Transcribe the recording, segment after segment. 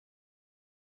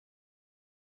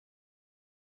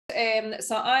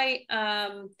So I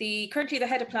am currently the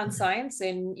head of plant science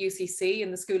in UCC in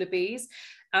the School of Bees.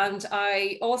 And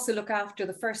I also look after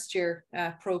the first year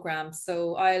program.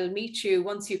 So I'll meet you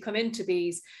once you come into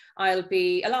Bees. I'll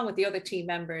be, along with the other team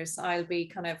members, I'll be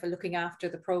kind of looking after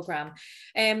the program.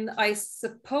 I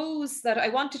suppose that I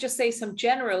want to just say some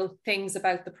general things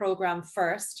about the program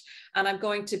first. And I'm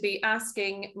going to be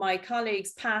asking my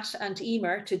colleagues, Pat and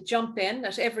Emer, to jump in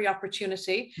at every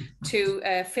opportunity to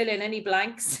fill in any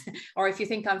blanks, or if you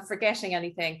think I'm forgetting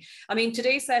anything. I mean,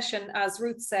 today's session, as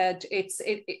Ruth said,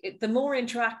 the more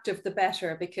interactive, the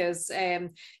better, because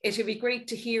it would be great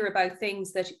to hear about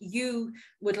things that you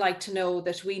would like to know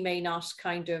that we may not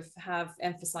kind of have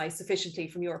emphasized sufficiently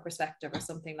from your perspective or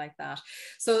something like that.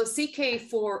 So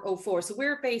CK404, so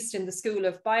we're based in the School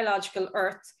of Biological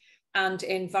Earth and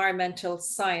Environmental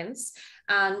Science.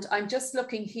 And I'm just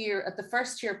looking here at the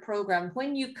first year program.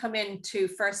 When you come into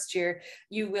first year,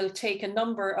 you will take a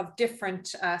number of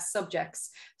different subjects.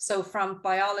 So from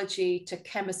biology to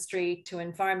chemistry to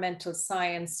environmental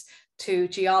science to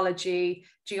geology,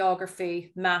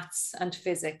 geography, maths, and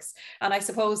physics. And I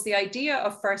suppose the idea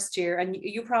of first year, and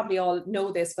you probably all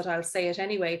know this, but I'll say it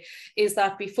anyway, is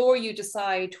that before you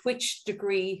decide which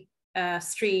degree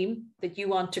stream that you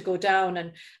want to go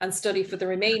down and study for the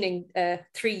remaining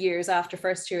 3 years after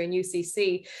first year in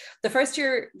UCC, the first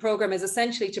year program is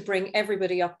essentially to bring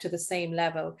everybody up to the same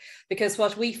level. Because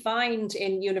what we find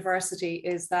in university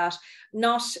is that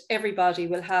not everybody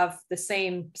will have the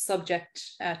same subject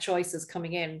choices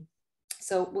coming in.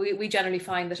 So we generally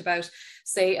find that about,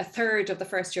 say, a third of the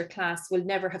first year class will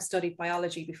never have studied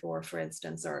biology before, for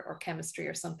instance, or chemistry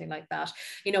or something like that.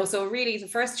 You know, so really the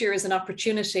first year is an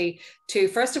opportunity to,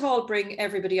 first of all, bring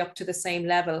everybody up to the same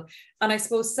level. And I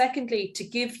suppose, secondly, to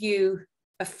give you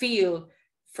a feel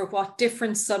for what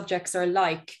different subjects are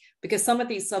like, because some of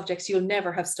these subjects you'll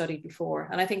never have studied before.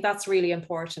 And I think that's really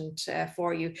important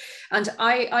for you. And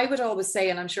I would always say,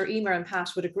 and I'm sure Emer and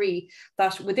Pat would agree,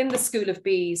 that within the School of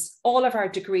Bees, all of our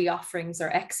degree offerings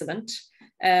are excellent.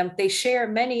 They share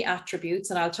many attributes,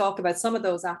 and I'll talk about some of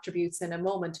those attributes in a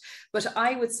moment. But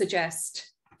I would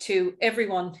suggest to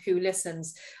everyone who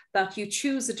listens that you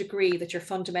choose a degree that you're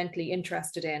fundamentally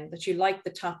interested in, that you like the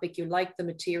topic, you like the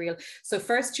material. So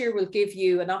first year will give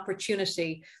you an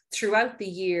opportunity throughout the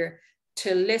year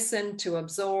to listen, to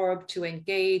absorb, to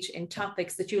engage in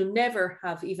topics that you'll never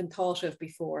have even thought of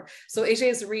before. So it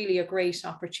is really a great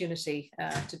opportunity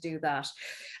to do that.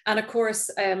 And of course,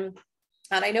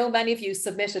 and I know many of you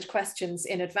submitted questions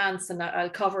in advance, and I'll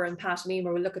cover, and Pat and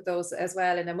Emer will look at those as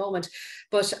well in a moment.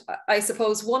 But I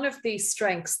suppose one of the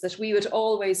strengths that we would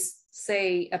always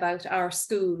say about our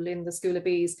school in the School of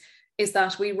Bees is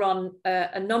that we run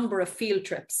a number of field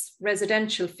trips,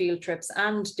 residential field trips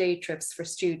and day trips for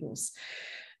students.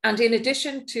 And in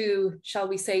addition to, shall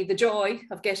we say, the joy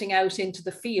of getting out into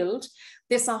the field,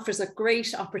 this offers a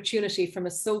great opportunity from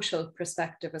a social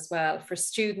perspective as well for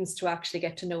students to actually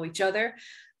get to know each other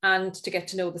and to get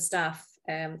to know the staff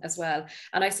as well.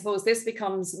 And I suppose this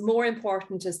becomes more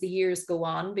important as the years go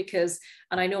on because,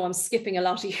 and I know I'm skipping a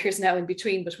lot of years now in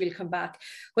between, but we'll come back.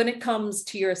 When it comes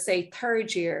to your, say,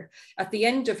 third year, at the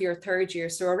end of your third year,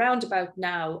 so around about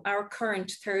now, our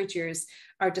current third years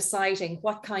are deciding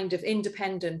what kind of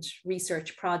independent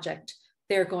research project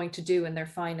they're going to do in their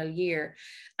final year.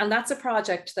 And that's a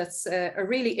project that's a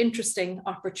really interesting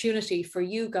opportunity for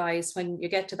you guys when you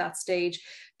get to that stage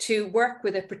to work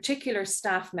with a particular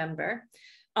staff member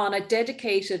on a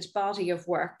dedicated body of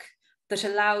work that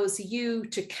allows you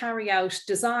to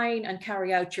design and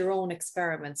carry out your own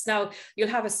experiments. Now, you'll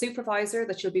have a supervisor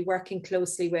that you'll be working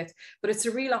closely with, but it's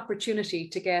a real opportunity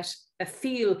to get a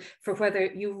feel for whether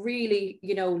you really,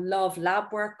 love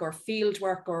lab work or field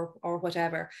work or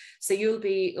whatever. So you'll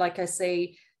be, like I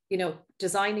say,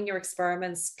 designing your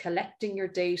experiments, collecting your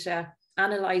data,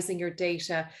 analyzing your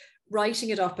data, writing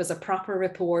it up as a proper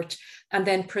report, and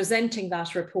then presenting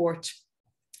that report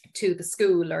to the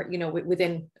school or,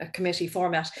 within a committee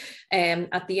format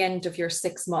at the end of your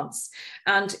 6 months.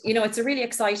 And, it's a really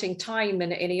exciting time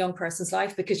in a young person's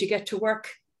life because you get to work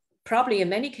probably in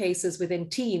many cases within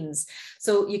teams.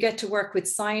 So you get to work with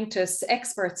scientists,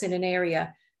 experts in an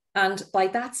area. And by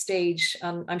that stage,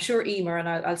 I'm sure Emer, and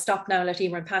I'll stop now and let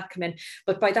Emer and Pat come in,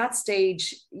 but by that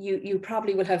stage, you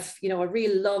probably will have, a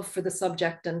real love for the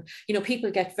subject. And,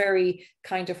 people get very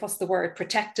kind of,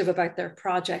 protective about their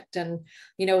project. And,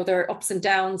 there are ups and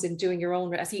downs in doing your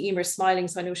own, I see Emer's smiling,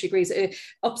 so I know she agrees,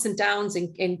 ups and downs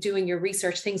in doing your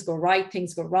research, things go right,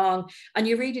 things go wrong. And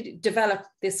you really develop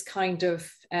this kind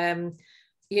of,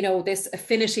 you know, this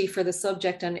affinity for the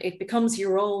subject, and it becomes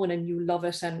your own and you love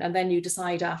it. And then you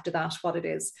decide after that what it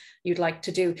is you'd like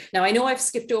to do. Now, I know I've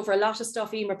skipped over a lot of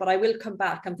stuff, Emer, but I will come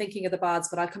back. I'm thinking of the BADS,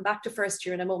 but I'll come back to first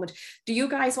year in a moment. Do you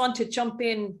guys want to jump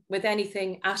in with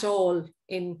anything at all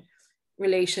in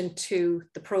relation to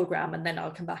the program? And then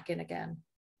I'll come back in again.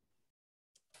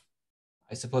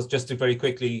 I suppose just to very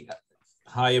quickly,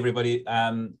 hi everybody.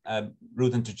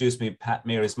 Ruth introduced me. Pat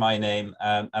Meir is my name,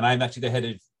 and I'm actually the head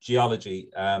of geology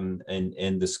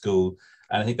in the school,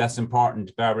 and I think that's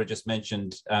important. Barbara just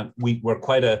mentioned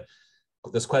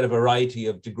there's quite a variety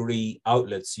of degree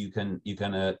outlets you can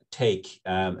take,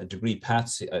 degree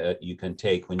paths you can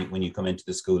take when you come into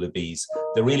the School of Bees.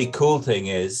 The really cool thing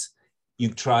is you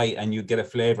try and you get a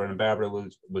flavor, and Barbara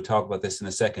will talk about this in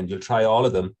a second. You'll try all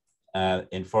of them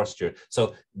in first year.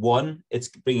 So one, it's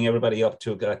bringing everybody up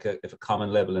to like a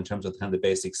common level in terms of kind of the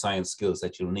basic science skills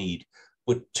that you'll need.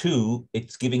 But two,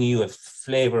 it's giving you a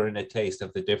flavor and a taste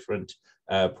of the different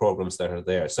programs that are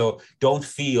there. So don't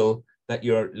feel that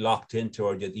you're locked into,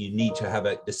 or that you need to have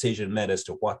a decision made as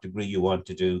to what degree you want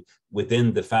to do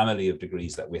within the family of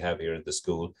degrees that we have here at the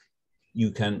school.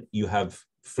 You have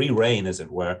free reign, as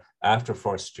it were, after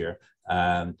first year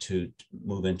to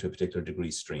move into a particular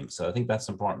degree stream. So I think that's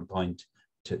an important point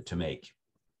to make.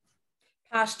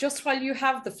 Pat, just while you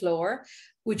have the floor,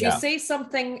 would you say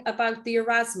something about the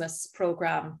Erasmus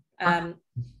program?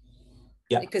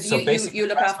 Because so you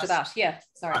look Erasmus, after that. Yeah,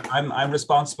 sorry. I'm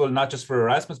responsible not just for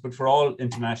Erasmus, but for all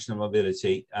international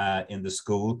mobility in the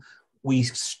school. We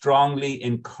strongly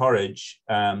encourage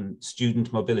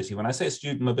student mobility. When I say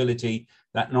student mobility,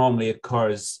 that normally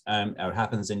occurs or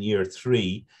happens in year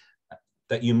 3,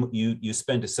 that you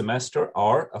spend a semester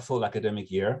or a full academic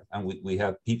year, and we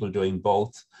have people doing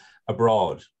both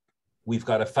abroad. We've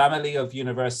got a family of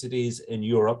universities in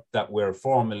Europe that we're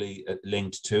formally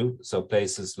linked to, so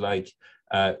places like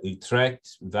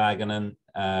Utrecht, Wageningen,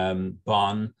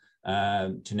 Bonn,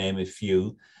 to name a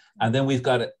few. And then we've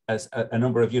got a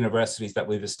number of universities that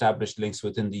we've established links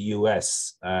with in the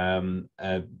US,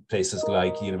 places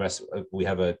like we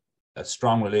have a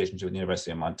strong relationship with the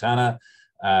University of Montana,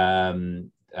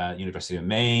 University of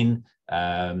Maine,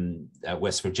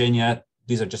 West Virginia.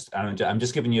 These are just, I'm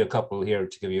just giving you a couple here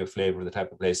to give you a flavor of the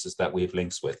type of places that we have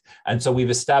links with. And so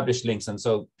we've established links. And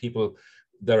so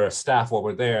there are staff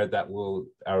over there that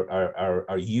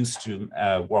are used to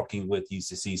working with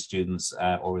UCC students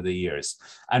over the years.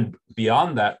 And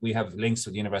beyond that, we have links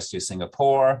with the University of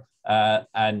Singapore,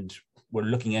 and we're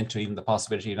looking into even the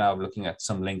possibility now of looking at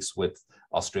some links with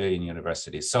Australian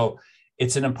universities. So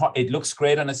it looks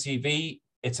great on a CV.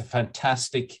 It's a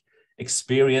fantastic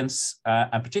experience,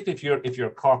 and particularly if you're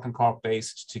Cork and Cork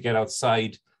based, to get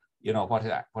outside, you know,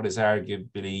 what is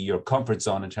arguably your comfort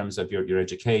zone in terms of your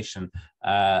education,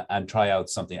 and try out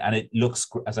something. And it looks,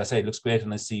 as I say, it looks great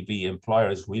on a CV.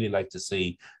 Employers really like to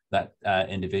see that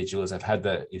individuals have had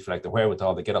the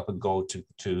wherewithal to get up and go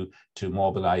to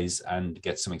mobilize and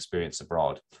get some experience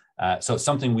abroad. So it's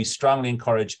something we strongly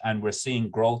encourage, and we're seeing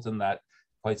growth in that,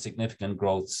 quite significant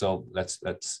growth. So let's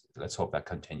hope that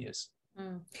continues.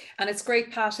 And it's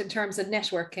great, Pat, in terms of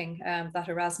networking, that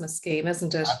Erasmus scheme,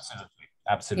 isn't it?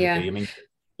 Absolutely. Yeah. I mean,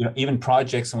 you know, even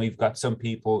projects, and we've got some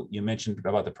people, you mentioned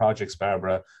about the projects,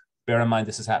 Barbara, bear in mind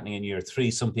this is happening in year 3.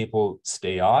 Some people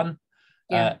stay on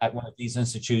at one of these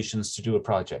institutions to do a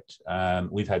project.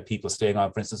 We've had people staying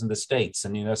on, for instance, in the States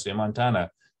and the University of Montana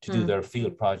to do their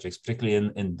field projects,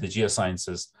 particularly in the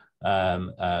geosciences,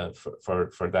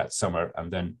 for that summer,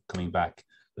 and then coming back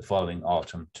the following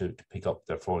autumn to pick up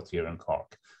their 4th year in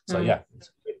Cork. So yeah,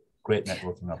 it's a great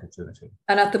networking opportunity.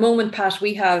 And at the moment, Pat,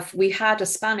 we had a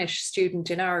Spanish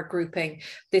student in our grouping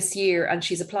this year, and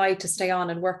she's applied to stay on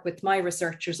and work with my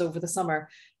researchers over the summer,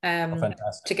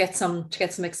 to get some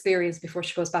experience before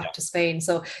she goes back to Spain.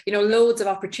 So, you know, loads of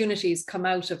opportunities come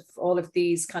out of all of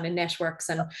these kind of networks,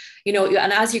 and you know,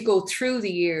 and as you go through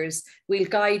the years, we'll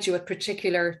guide you at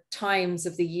particular times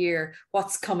of the year,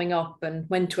 what's coming up and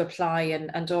when to apply,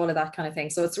 and all of that kind of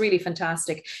thing. So it's really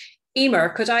fantastic. Emer,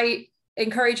 could I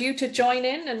encourage you to join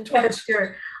in? And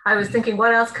sure. I was thinking,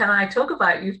 what else can I talk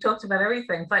about? You've talked about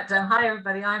everything. But hi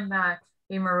everybody, I'm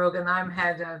Emer Rogan. I'm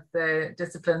head of the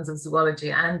disciplines of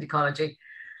zoology and ecology.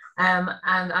 And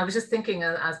I was just thinking,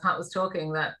 as Pat was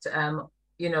talking, that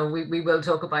you know, we will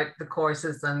talk about the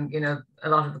courses, and you know, a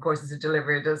lot of the courses are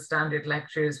delivered as standard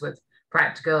lectures with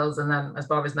practicals, and then, as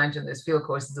Barbara's mentioned, there's field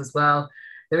courses as well.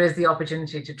 There is the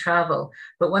opportunity to travel.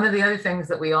 But one of the other things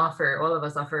that we offer, all of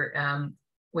us offer,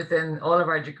 within all of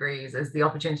our degrees, is the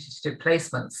opportunity to do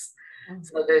placements.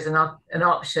 So there's an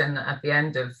option at the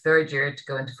end of 3rd year to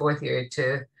go into 4th year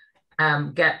to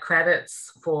get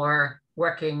credits for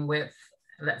working with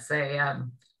let's say,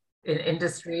 in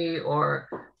industry or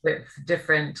with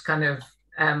different kind of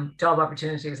job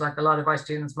opportunities. Like a lot of our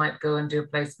students might go and do a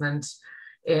placement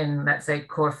in, let's say,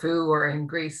 Corfu or in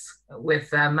Greece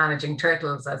with managing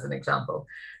turtles, as an example.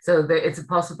 So it's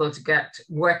possible to get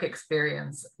work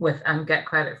experience with and get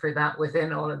credit for that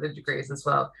within all of the degrees as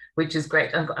well, which is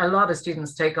great. And a lot of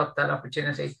students take up that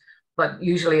opportunity, but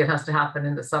usually it has to happen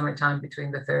in the summertime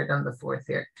between the third and the fourth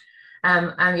year.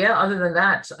 And yeah, other than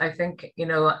that, I think,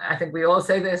 I think we all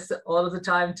say this all of the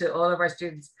time to all of our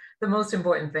students. The most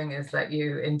important thing is that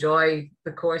you enjoy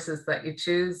the courses that you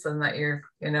choose and that you're,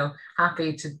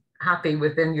 happy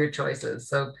within your choices.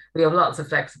 So we have lots of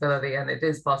flexibility, and it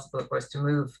is possible, of course, to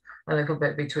move a little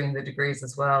bit between the degrees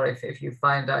as well. If you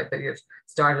find out that you've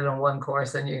started on one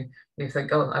course and you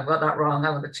think, oh, I've got that wrong,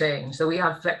 I want to change. So we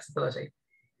have flexibility.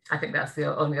 I think that's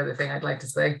the only other thing I'd like to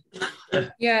say.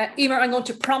 Yeah, Emer, I'm going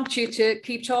to prompt you to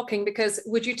keep talking, because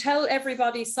would you tell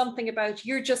everybody something about,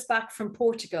 you're just back from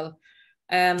Portugal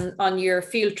on your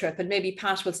field trip, and maybe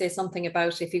Pat will say something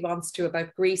about, if he wants to,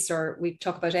 about Greece, or we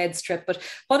talk about Ed's trip, but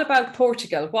what about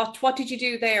Portugal? What did you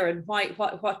do there, and why?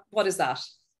 What is that?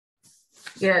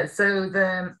 Yeah, so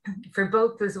for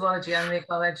both the zoology and the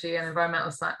ecology and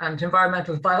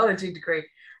environmental biology degree,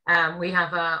 we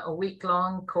have a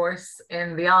week-long course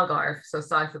in the Algarve, so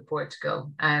south of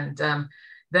Portugal, and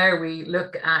there we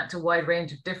look at a wide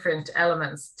range of different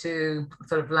elements to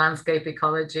sort of landscape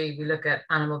ecology. We look at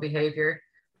animal behavior,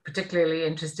 particularly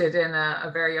interested in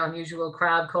a very unusual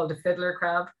crab called a fiddler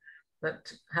crab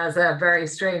that has a very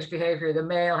strange behavior. The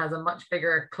male has a much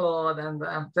bigger claw than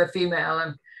the female,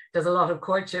 and does a lot of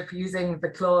courtship using the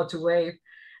claw to wave.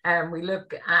 We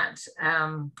look at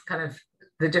kind of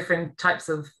the different types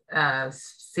of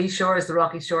seashores, the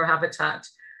rocky shore habitat.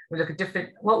 We look at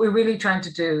what we're really trying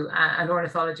to do, and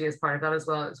ornithology is part of that as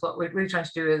well, is what we're really trying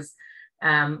to do is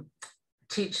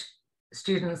teach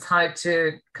students how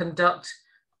to conduct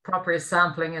proper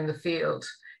sampling in the field.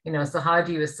 So how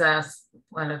do you assess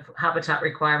kind of habitat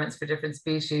requirements for different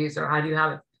species, or how do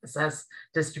you assess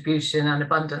distribution and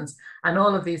abundance? And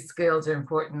all of these skills are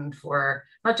important for,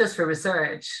 not just for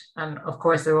research, and of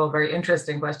course they're all very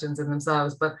interesting questions in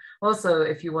themselves, but also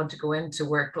if you want to go into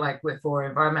work like for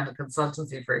environmental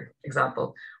consultancy, for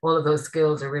example, all of those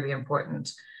skills are really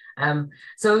important.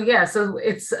 So yeah, so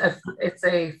it's a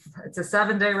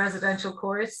 7-day residential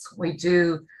course. We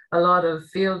do a lot of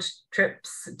field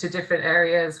trips to different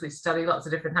areas. We study lots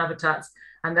of different habitats,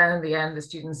 and then in the end, the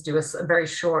students do a very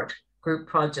short group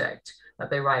project that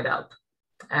they write up.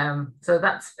 So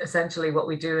that's essentially what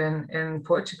we do in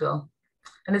Portugal,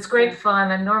 and it's great fun,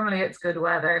 and normally it's good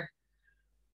weather.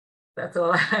 That's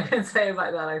all I can say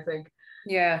about that, I think.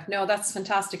 Yeah, no, that's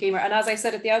fantastic, Emer. And as I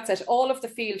said at the outset, all of the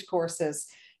field courses,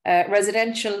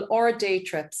 residential or day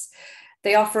trips,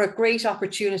 they offer a great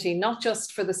opportunity, not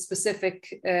just for the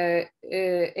specific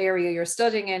area you're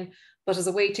studying in, but as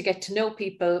a way to get to know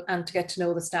people and to get to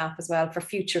know the staff as well for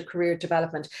future career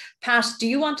development. Pat, do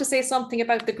you want to say something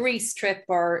about the Greece trip,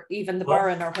 or even the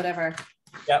Burren or whatever?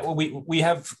 Yeah, well, we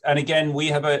have, and again, we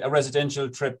have a residential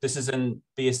trip. This is in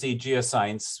BSc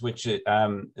Geoscience, which is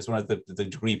one of the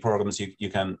degree programs you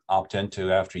can opt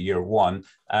into after year one.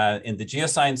 In the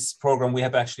Geoscience program, we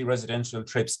have actually residential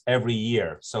trips every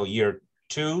year. So year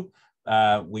two,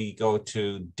 we go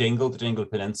to Dingle, the Dingle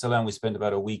Peninsula, and we spend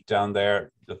about a week down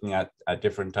there looking at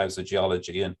different types of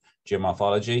geology and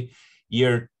geomorphology.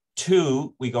 Year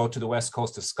two, we go to the west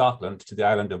coast of Scotland, to the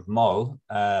island of Mull,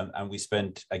 and we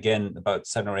spent, again, about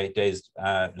 7 or 8 days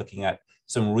looking at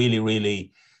some really,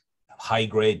 really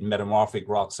high-grade metamorphic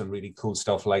rocks and really cool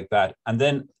stuff like that. And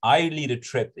then I lead a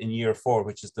trip in year four,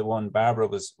 which is the one Barbara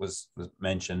was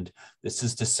mentioned. This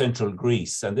is to central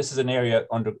Greece, and this is an area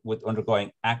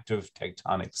undergoing active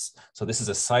tectonics. So this is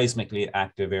a seismically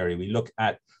active area. We look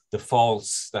at the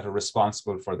faults that are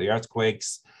responsible for the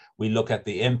earthquakes. We look at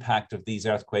the impact of these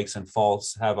earthquakes and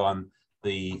faults have on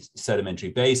the sedimentary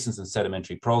basins and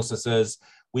sedimentary processes.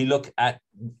 We look at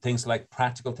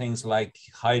practical things like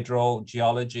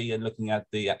hydrogeology and looking at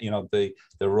the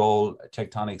role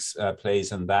tectonics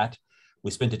plays in that.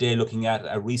 We spent a day looking at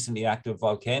a recently active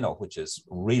volcano, which is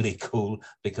really cool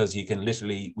because we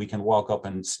can walk up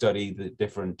and study the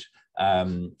different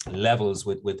levels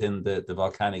within the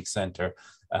volcanic center.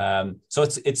 So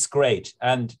it's great.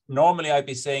 And normally I'd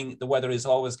be saying the weather is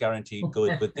always guaranteed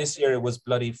good, but this year it was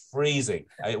bloody freezing.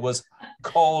 It was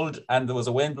cold and there was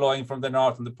a wind blowing from the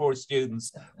north and the poor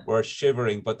students were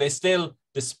shivering, but they still,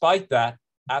 despite that,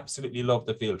 absolutely love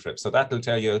the field trip. So that'll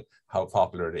tell you how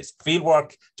popular it is. Field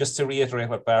work, just to reiterate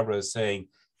what Barbara is saying,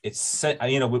 it's,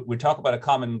 you know, we talk about a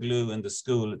common glue in the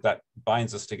school that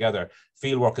binds us together.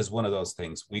 Fieldwork is one of those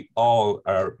things. We all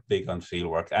are big on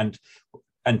fieldwork,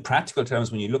 and practical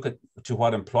terms, when you look at to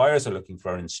what employers are looking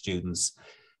for in students,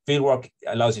 fieldwork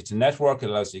allows you to network, it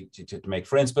allows you to make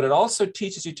friends, but it also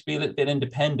teaches you to be a little bit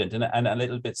independent and a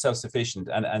little bit self-sufficient.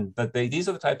 And that these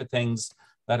are the type of things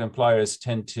that employers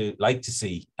tend to like to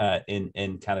see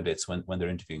in candidates when they're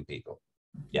interviewing people.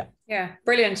 Yeah. Yeah,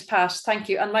 brilliant, Pat. Thank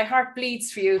you. And my heart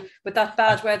bleeds for you with that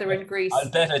bad weather in Greece. I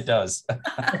bet it does.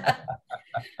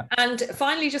 And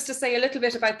finally, just to say a little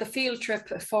bit about the field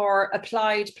trip for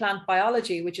applied plant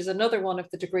biology, which is another one of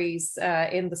the degrees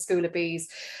in the School of Bees.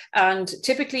 And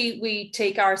typically we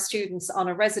take our students on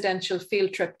a residential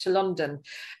field trip to London.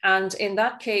 And in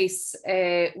that case,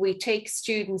 we take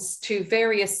students to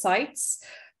various sites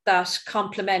that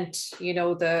complement, you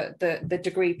know, the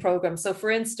degree program. So for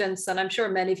instance, and I'm sure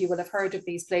many of you will have heard of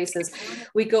these places,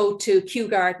 we go to Kew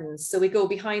Gardens. So we go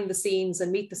behind the scenes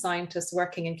and meet the scientists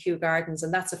working in Kew Gardens.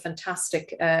 And that's a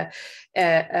fantastic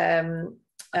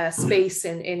space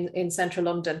in central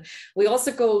London. We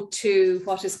also go to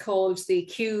what is called the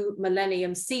Kew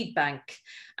Millennium Seed Bank,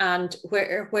 and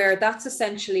where that's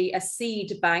essentially a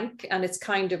seed bank. And it's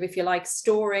kind of, if you like,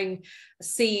 storing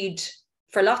seed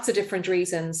for lots of different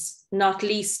reasons, not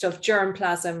least of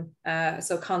germplasm,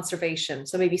 so conservation.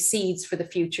 So maybe seeds for the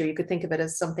future, you could think of it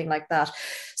as something like that.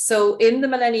 So in the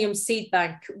Millennium Seed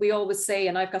Bank, we always say,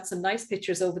 and I've got some nice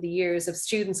pictures over the years of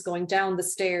students going down the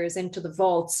stairs into the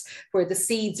vaults where the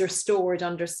seeds are stored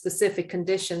under specific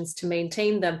conditions to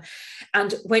maintain them.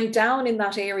 And when down in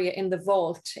that area in the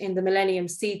vault, in the Millennium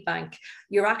Seed Bank,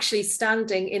 you're actually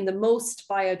standing in the most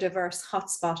biodiverse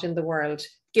hotspot in the world,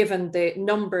 given the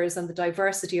numbers and the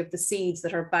diversity of the seeds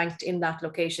that are banked in that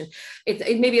location.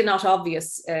 It may be not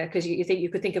obvious because you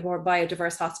could think of more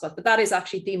biodiverse hotspot, but that is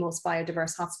actually the most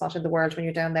biodiverse hotspot in the world when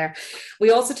you're down there.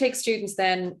 We also take students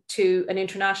then to an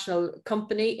international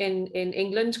company in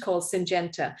England called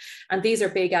Syngenta. And these are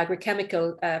big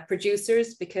agrochemical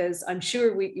producers, because I'm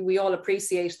sure we all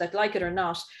appreciate that, like it or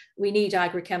not, we need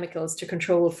agrochemicals to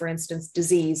control, for instance,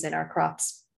 disease in our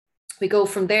crops. We go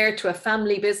from there to a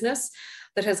family business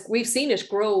that we've seen it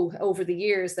grow over the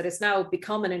years, that it's now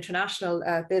become an international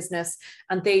business,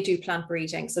 and they do plant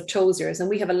breeding, so Tozers. And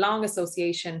we have a long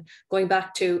association going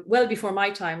back to well before my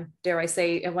time, dare I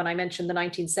say, when I mentioned the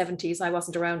 1970s. I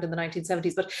wasn't around in the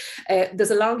 1970s, but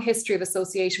there's a long history of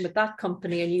association with that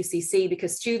company and UCC,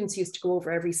 because students used to go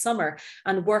over every summer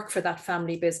and work for that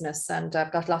family business. And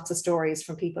I've got lots of stories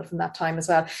from people from that time as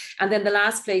well. And then the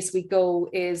last place we go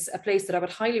is a place that I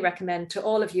would highly recommend to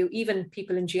all of you, even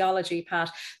people in geology, Pat,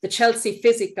 the Chelsea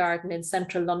Physic Garden in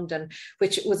central London,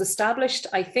 which was established,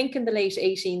 I think, in the late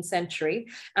 18th century.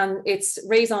 And its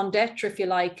raison d'etre, if you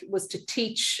like, was to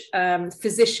teach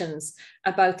physicians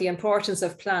about the importance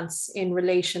of plants in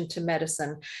relation to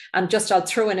medicine. And just I'll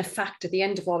throw in a fact at the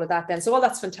end of all of that then. So all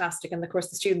that's fantastic. And of course,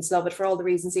 the students love it for all the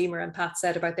reasons Emer and Pat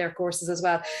said about their courses as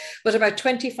well. But about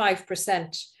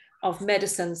 25% of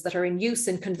medicines that are in use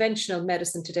in conventional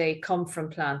medicine today come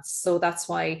from plants. So that's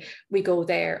why we go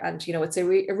there. And, you know, it's a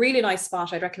really nice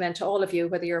spot. I'd recommend to all of you,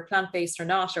 whether you're plant-based or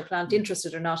not, or plant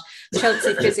interested or not,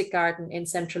 Chelsea Physic Garden in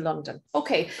central London.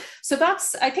 Okay, so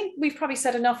I think we've probably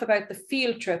said enough about the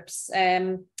field trips.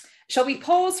 Shall we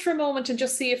pause for a moment and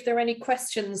just see if there are any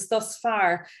questions thus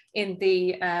far in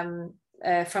the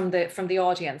from the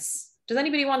audience? Does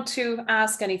anybody want to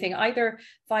ask anything, either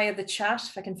via the chat,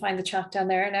 if I can find the chat down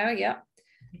there now? Yeah.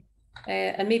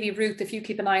 And maybe Ruth, if you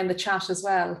keep an eye on the chat as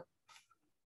well.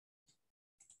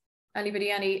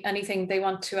 Anybody, anything they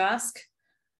want to ask?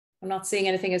 I'm not seeing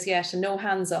anything as yet, and no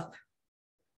hands up.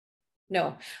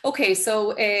 No. Okay,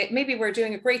 so maybe we're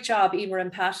doing a great job, Emer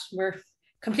and Pat. We're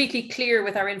completely clear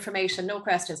with our information, no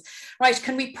questions. Right,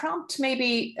 can we prompt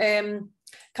maybe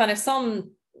kind of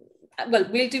some, well,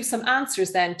 we'll do some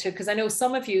answers then too, because I know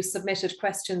some of you submitted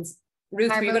questions. Ruth,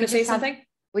 Barbara, were you going to say something?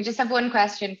 We just have one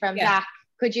question from Jack.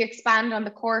 Could you expand on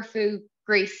the Corfu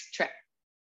Greece trip?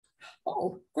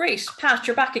 Oh, great. Pat,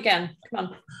 you're back again.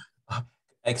 Come on.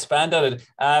 Expand on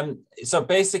it. So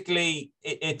basically,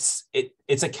 it's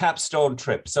a capstone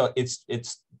trip. So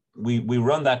we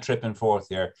run that trip in fourth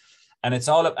year. And it's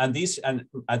all up, and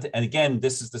again,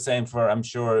 this is the same for, I'm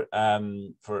sure,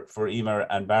 for Emer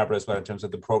and Barbara as well, in terms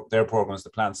of their programs, the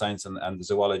plant science and the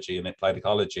zoology and applied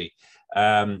ecology.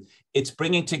 It's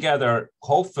bringing together,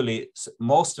 hopefully,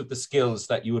 most of the skills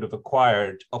that you would have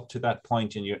acquired up to that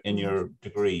point in your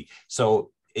degree.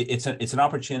 So it's an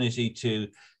opportunity to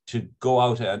go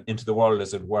out into the world,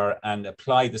 as it were, and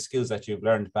apply the skills that you've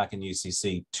learned back in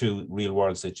UCC to real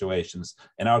world situations.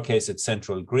 In our case, it's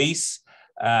central Greece.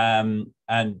 And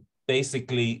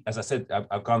basically, as I said,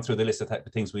 I've gone through the list of type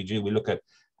of things we do. We look at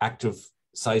active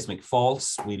seismic faults.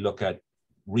 We look at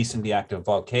recently active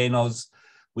volcanoes.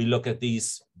 We look at these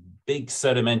big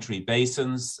sedimentary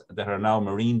basins that are now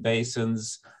marine basins.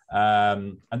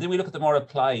 And then we look at the more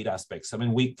applied aspects. I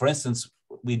mean, for instance,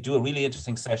 we do a really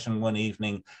interesting session one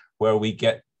evening where we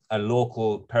get a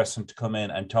local person to come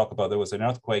in and talk about, there was an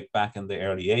earthquake back in the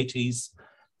early 80s.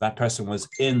 That person was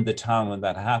in the town when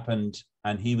that happened,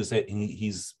 and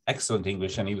he's excellent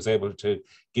English, and he was able to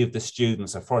give the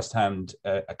students a first-hand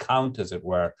account, as it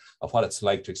were, of what it's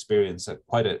like to experience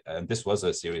and this was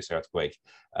a serious earthquake,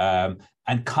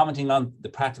 and commenting on the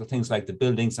practical things like the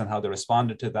buildings and how they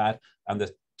responded to that, and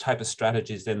the type of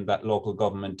strategies then that local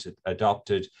government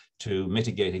adopted to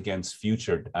mitigate against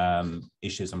future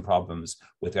issues and problems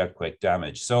with earthquake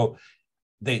damage. So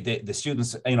the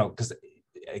students, because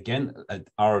again,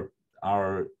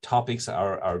 our topics,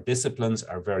 our disciplines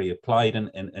are very applied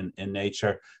in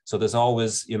nature. So there's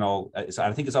always,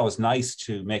 I think it's always nice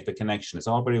to make the connection.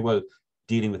 It's all very well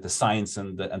dealing with the science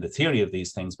and the theory of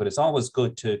these things, but it's always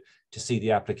good to see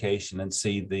the application and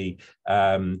see the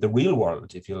real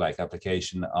world, if you like,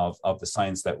 application of the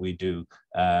science that we do,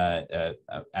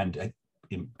 and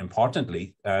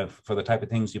importantly, for the type of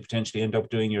things you potentially end up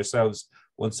doing yourselves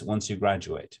once you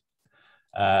graduate.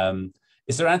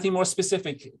 Is there anything more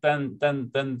specific than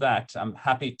that? I'm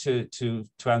happy to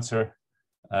answer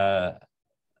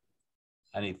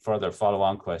any further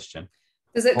follow-on question.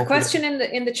 There's a question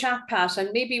in the chat, Pat, and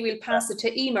maybe we'll pass it to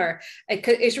Emer.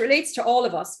 It relates to all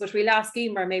of us, but we'll ask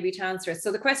Emer maybe to answer it.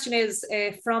 So the question is,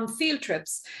 from field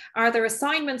trips, are there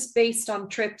assignments based on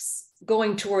trips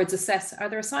going towards Are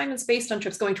there assignments based on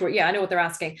trips going toward? Yeah, I know what they're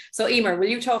asking. So Emer, will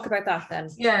you talk about that then?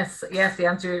 Yes, the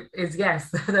answer is yes,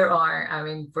 there are. I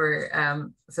mean,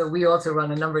 so we also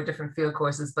run a number of different field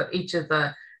courses, but each of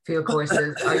the field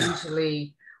courses are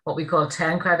usually what we call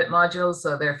 10 credit modules.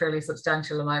 So they're a fairly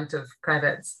substantial amount of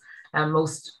credits. And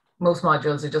most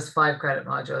modules are just 5 credit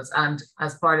modules. And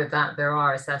as part of that, there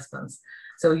are assessments.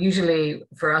 So usually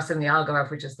for us in the Algarve,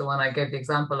 which is the one I gave the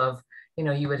example of,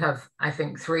 you would have, I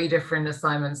think, 3 different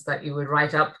assignments that you would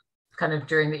write up kind of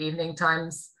during the evening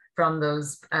times from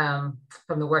those,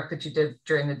 from the work that you did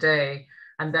during the day.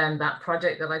 And then that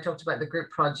project that I talked about, the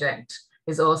group project,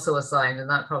 is also assigned, and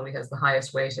that probably has the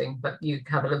highest weighting, but you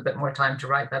have a little bit more time to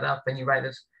write that up, and you write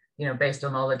it, based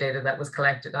on all the data that was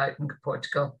collected out in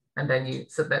Portugal, and then you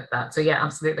submit that. So yeah,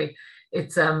 absolutely.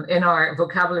 It's in our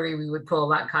vocabulary, we would call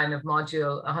that kind of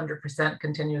module 100%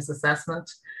 continuous assessment.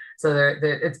 So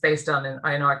it's based on,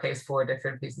 in our case, 4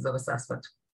 different pieces of assessment.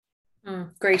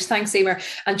 Great, thanks, Emer.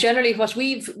 And generally what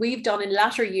we've done in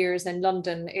latter years in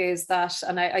London is that,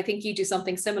 and I think you do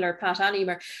something similar, Pat and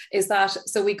Emer, is that,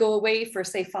 so we go away for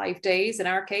say 5 days in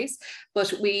our case,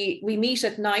 but we meet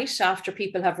at night after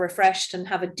people have refreshed and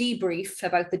have a debrief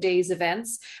about the day's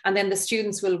events, and then the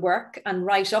students will work and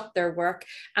write up their work.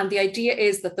 And the idea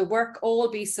is that the work all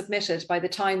be submitted by the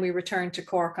time we return to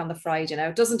Cork on the Friday. Now,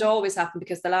 it doesn't always happen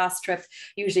because the last trip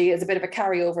usually is a bit of a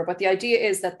carryover, but the idea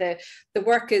is that the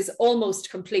work is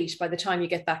almost complete by the time you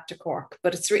get back to Cork.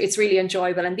 But it's really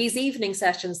enjoyable. And these evening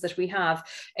sessions that we have,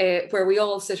 where we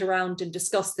all sit around and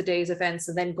discuss the day's events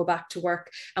and then go back to work.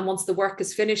 And once the work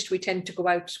is finished, we tend to go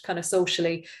out kind of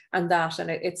socially and that. And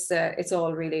it's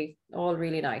all really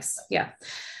nice. Yeah.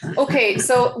 Okay.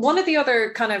 So one of the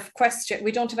other kind of question,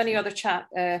 we don't have any other chat.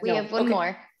 We have one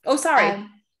more. Oh, sorry.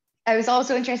 I was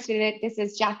also interested in, this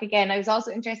is Jack again. I was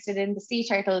also interested in the sea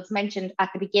turtles mentioned at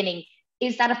the beginning.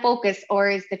 Is that a focus,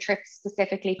 or is the trip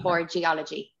specifically for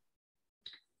geology?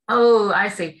 Oh, I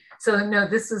see. So no,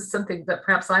 this is something that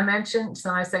perhaps I mentioned. So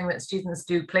I was saying that students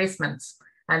do placements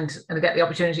and get the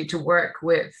opportunity to work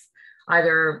with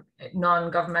either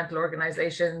non-governmental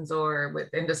organizations or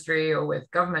with industry or with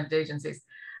government agencies.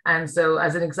 And so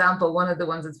as an example, one of the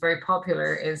ones that's very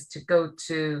popular is to go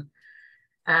to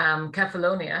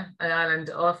Kefalonia, an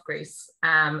island off Greece,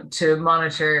 to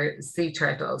monitor sea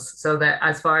turtles. So that,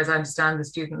 as far as I understand, the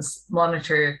students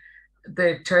monitor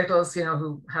the turtles,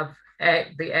 who have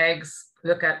the eggs,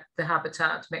 look at the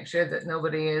habitat, make sure that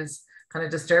nobody is kind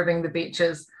of disturbing the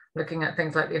beaches, looking at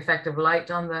things like the effect of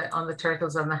light on the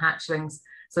turtles and the hatchlings.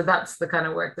 So that's the kind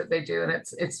of work that they do, and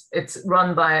it's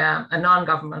run by a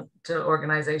non-governmental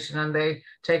organization, and they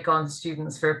take on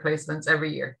students for placements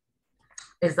every year.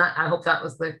 I hope that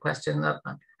was the question.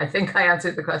 I think I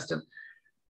answered the question.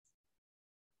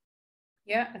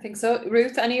 Yeah, I think so.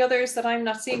 Ruth, any others that I'm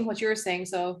not seeing what you're saying?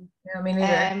 So yeah, me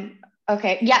neither.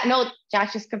 Okay. Yeah, no,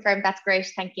 Jack just confirmed. That's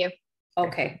great. Thank you.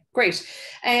 Okay, great.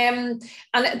 And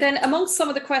then amongst some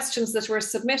of the questions that were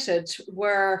submitted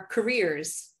were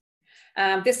careers.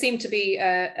 This seemed to be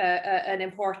an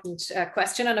important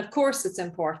question. And of course, it's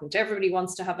important. Everybody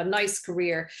wants to have a nice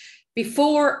career.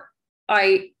 Before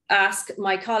I ask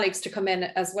my colleagues to come in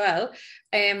as well,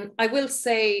 I will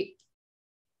say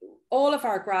all of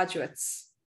our graduates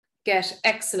get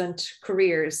excellent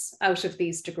careers out of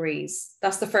these degrees.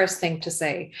 That's the first thing to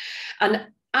say. And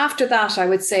after that, I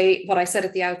would say what I said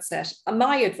at the outset.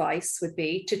 My advice would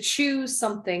be to choose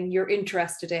something you're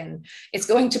interested in. It's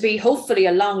going to be hopefully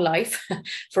a long life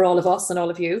for all of us and all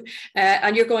of you.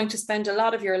 And you're going to spend a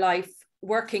lot of your life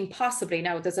working possibly.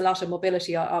 Now, there's a lot of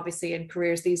mobility obviously in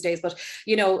careers these days, but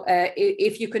you know,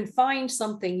 if you can find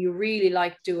something you really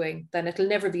like doing, then it'll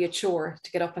never be a chore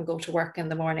to get up and go to work in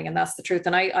the morning. And that's the truth.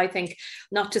 And I think,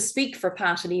 not to speak for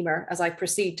Pat and Emer as I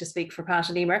proceed to speak for Pat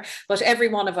and Emer, but every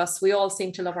one of us, we all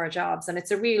seem to love our jobs, and it's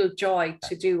a real joy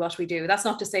to do what we do. That's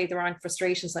not to say there aren't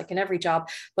frustrations like in every job,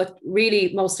 but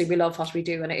really mostly we love what we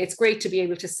do. And it's great to be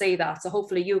able to say that. So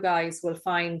hopefully you guys will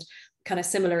find kind of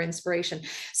similar inspiration.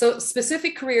 So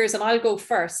specific careers, and I'll go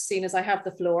first, seeing as I have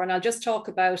the floor, and I'll just talk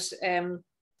about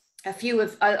a few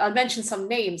of, I'll mention some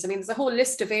names. I mean, there's a whole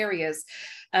list of areas,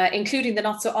 including the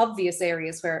not so obvious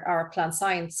areas where our plant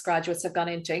science graduates have gone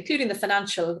into, including the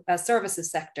financial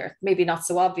services sector, maybe not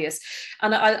so obvious.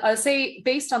 And I'll say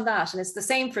based on that, and it's the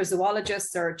same for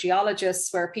zoologists or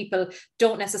geologists, where people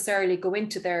don't necessarily go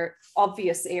into their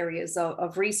obvious areas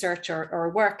of research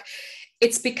or work.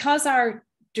 It's because our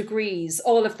degrees,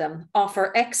 all of them,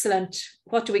 offer excellent,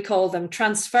 what do we call them,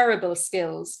 transferable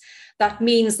skills. That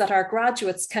means that our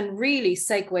graduates can really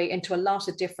segue into a lot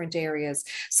of different areas.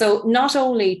 So not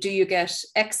only do you get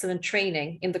excellent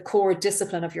training in the core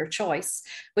discipline of your choice,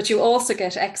 but you also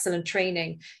get excellent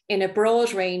training in a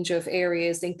broad range of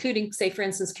areas, including, say, for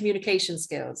instance, communication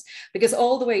skills, because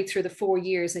all the way through the 4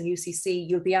 years in UCC,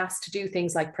 you'll be asked to do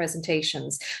things like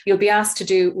presentations, you'll be asked to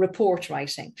do report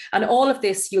writing, and all of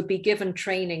this you'll be given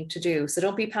training to do. So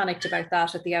don't be panicked about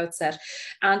that at the outset.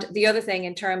 And the other thing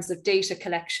in terms of data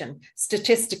collection,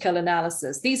 statistical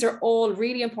analysis, these are all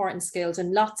really important skills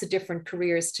in lots of different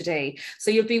careers today. So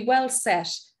you'll be well set,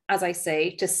 as I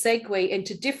say, to segue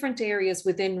into different areas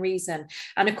within reason.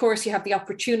 And of course, you have the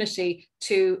opportunity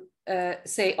to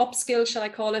say upskill, shall I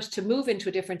call it, to move into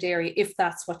a different area if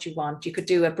that's what you want. You could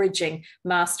do a bridging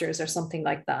master's or something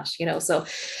like that, you know. So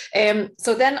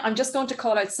so then I'm just going to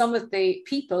call out some of the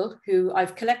people who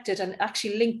I've collected, and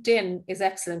actually LinkedIn is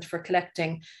excellent for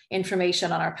collecting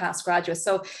information on our past graduates.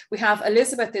 So we have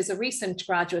Elizabeth is a recent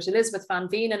graduate, Elizabeth van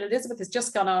Veen, and Elizabeth has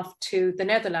just gone off to the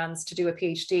Netherlands to do a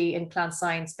PhD in plant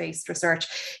science-based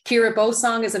research. Kira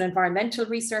Bosong is an environmental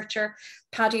researcher.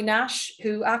 Paddy Nash,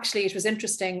 who actually, it was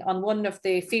interesting, on one of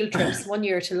the field trips one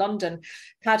year to London,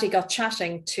 Paddy got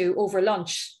chatting over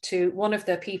lunch to one of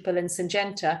the people in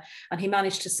Syngenta, and he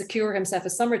managed to secure himself a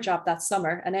summer job that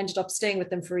summer and ended up staying with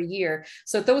them for a year.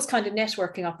 So those kind of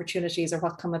networking opportunities are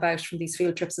what come about from these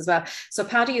field trips as well. So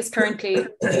Paddy is currently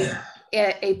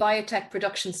a biotech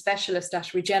production specialist at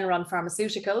Regeneron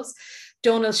Pharmaceuticals.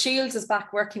 Donal Shields is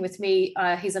back working with me.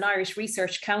 He's an Irish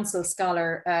Research Council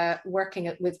scholar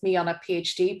working with me on a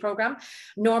PhD program.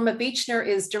 Norma Beechner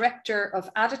is Director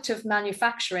of Additive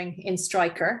Manufacturing in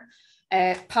Stryker.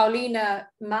 Paulina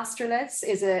Masterlitz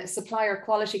is a supplier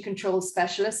quality control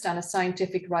specialist and a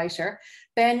scientific writer.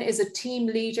 Ben is a team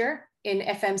leader in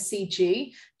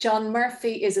FMCG. John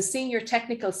Murphy is a senior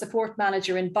technical support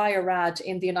manager in Biorad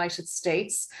in the United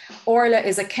States. Orla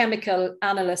is a chemical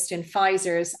analyst in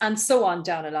Pfizer's, and so on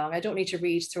down along. I don't need to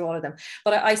read through all of them,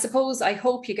 but I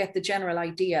hope you get the general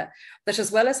idea that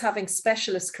as well as having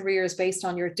specialist careers based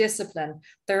on your discipline,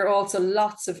 there are also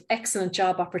lots of excellent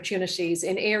job opportunities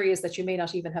in areas that you may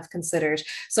not even have considered.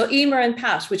 So Emer and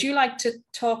Pat, would you like to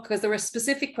talk, because there were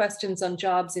specific questions on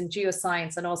jobs in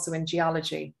geoscience and also in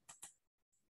geology?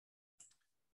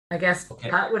 I guess okay.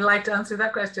 Pat would like to answer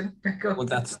that question. Well,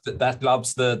 that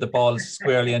lobs the ball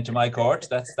squarely into my court.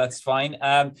 That's fine.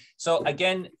 So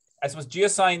again, I suppose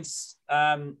geoscience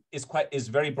is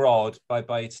very broad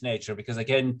by its nature, because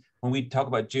again, when we talk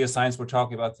about geoscience, we're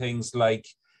talking about things like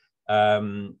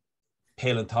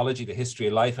paleontology, the history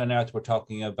of life on Earth. We're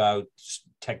talking about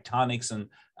tectonics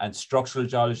and structural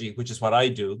geology, which is what I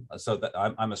do. So that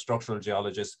I'm a structural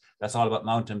geologist. That's all about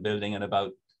mountain building and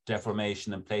about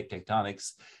deformation and plate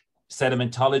tectonics.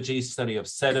 Sedimentology, study of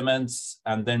sediments,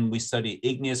 and then we study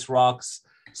igneous rocks.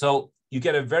 So you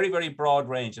get a very, very broad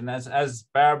range. And as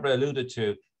Barbara alluded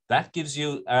to, that gives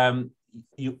you,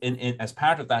 as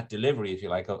part of that delivery, if you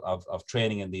like, of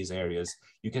training in these areas,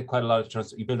 you get quite a lot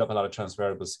of, you build up a lot of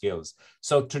transferable skills.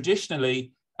 So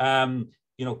traditionally,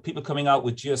 people coming out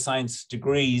with geoscience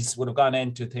degrees would have gone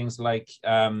into things like,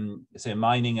 say,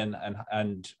 mining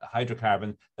and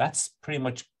hydrocarbon. That's pretty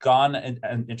much gone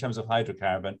in terms of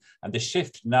hydrocarbon. And the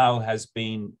shift now has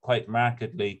been quite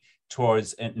markedly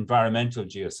towards environmental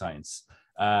geoscience.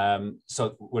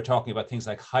 So we're talking about things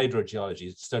like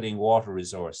hydrogeology, studying water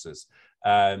resources,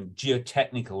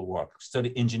 geotechnical work,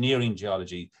 study engineering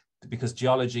geology, because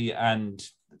geology and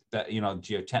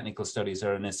geotechnical studies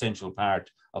are an essential part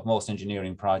of most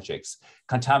engineering projects.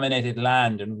 Contaminated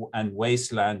land and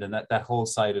wasteland and that whole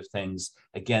side of things,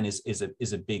 again, is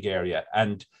a big area.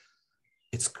 And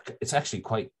it's actually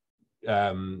quite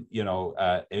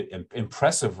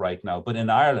impressive right now. But in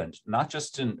Ireland, not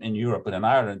just in Europe, but in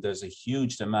Ireland, there's a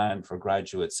huge demand for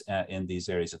graduates in these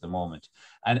areas at the moment.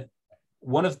 And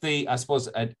one of the, I suppose,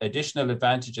 additional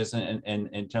advantages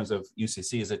in terms of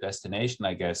UCC as a destination,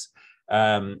 I guess,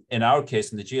 in our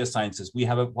case, in the geosciences, we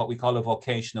have what we call a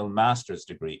vocational master's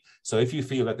degree. So if you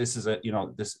feel that this is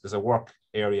this is a work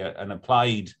area, an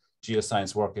applied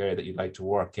geoscience work area that you'd like to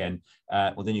work in,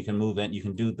 well, then you can move in. You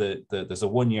can do there's a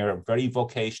 1 year, very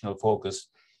vocational focused,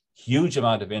 huge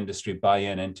amount of industry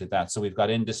buy-in into that. So we've got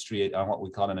industry on what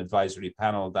we call an advisory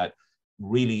panel that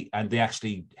really, and they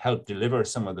actually help deliver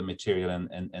some of the material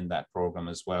in that program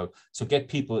as well. So get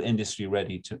people industry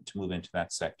ready to move into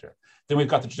that sector. Then we've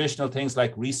got the traditional things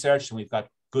like research, and we've got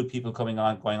good people going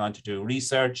on to do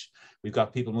research. We've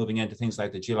got people moving into things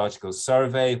like the Geological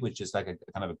Survey, which is like a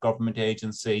kind of a government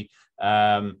agency.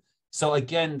 So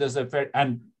again, there's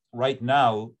and right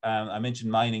now, I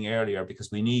mentioned mining earlier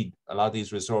because we need a lot of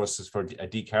these resources for a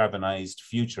decarbonized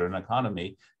future and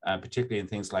economy, particularly in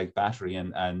things like battery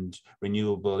and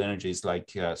renewable energies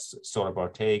like solar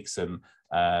voltaics and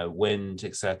wind,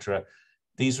 etc.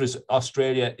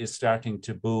 Australia is starting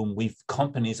to boom. We've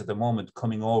companies at the moment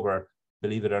coming over,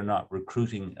 believe it or not,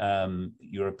 recruiting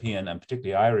European and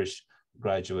particularly Irish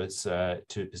graduates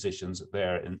to positions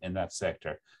there in that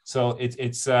sector. So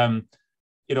it's one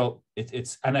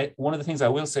of the things I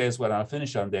will say as well, and I'll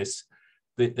finish on this,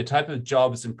 the type of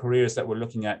jobs and careers that we're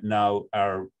looking at now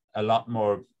are a lot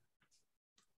more,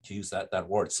 to use that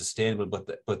word, sustainable,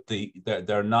 but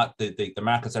they're not, the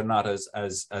markets are not as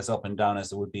up and down as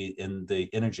they would be in the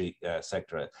energy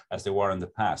sector as they were in the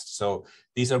past. So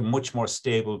these are much more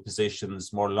stable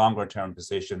positions, more longer term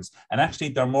positions, and actually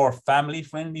they're more family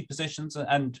friendly positions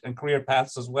and career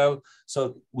paths as well.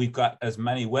 So we've got as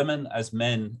many women as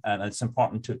men, and it's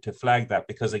important to flag that,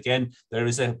 because again, there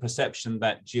is a perception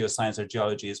that geoscience or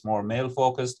geology is more male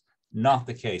focused. Not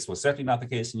the case. Well, certainly not the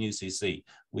case in UCC.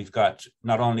 We've got,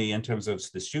 not only in terms of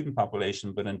the student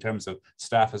population, but in terms of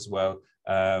staff as well,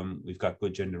 we've got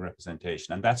good gender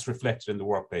representation, and that's reflected in the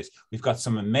workplace. We've got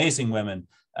some amazing women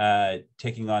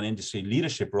taking on industry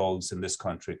leadership roles in this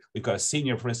country. We've got a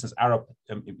senior, for instance, Arup,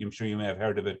 I'm sure you may have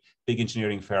heard of it, big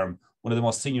engineering firm. One of the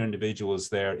most senior individuals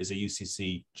there is a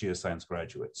UCC geoscience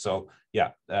graduate. So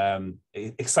yeah,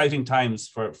 exciting times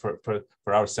for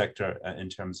our sector in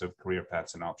terms of career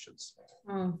paths and options.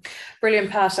 Brilliant,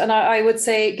 Pat. And I would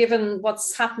say, given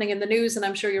what's happening in the news, and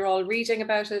I'm sure you're all reading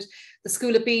about it, the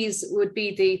School of Bees would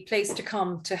be the place to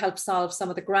come to help solve some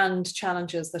of the grand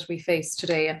challenges that we face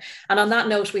today. And on that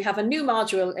note, we have a new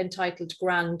module entitled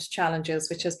Grand Challenges,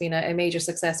 which has been a major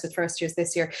success with first years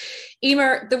this year.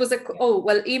 Emer, there was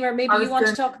Emer, maybe you want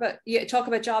to talk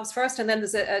about jobs first, and then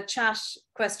there's a chat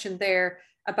question there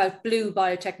about blue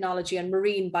biotechnology and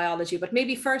marine biology, but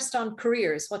maybe first on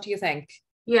careers. What do you think?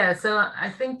 Yeah, so I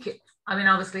think, I mean,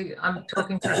 obviously I'm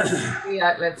talking to three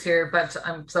outlets here, but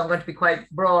I'm going to be quite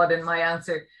broad in my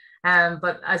answer.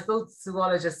 But as both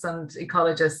zoologists and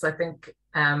ecologists, I think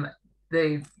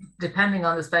depending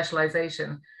on the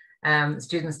specialization,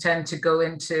 students tend to go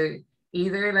into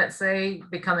either, let's say,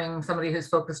 becoming somebody who's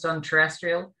focused on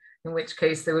terrestrial, in which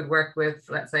case they would work with,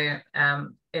 let's say,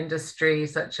 industry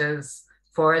such as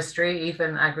forestry,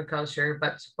 even agriculture,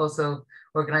 but also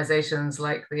organizations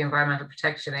like the Environmental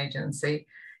Protection Agency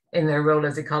in their role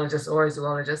as ecologists or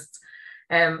zoologists.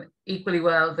 Equally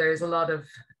well, there's a lot of,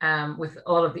 with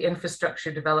all of the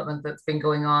infrastructure development that's been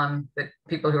going on, that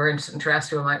people who are interested in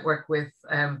terrestrial might work with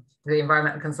the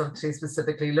environmental consultancy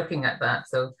specifically looking at that.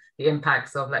 So the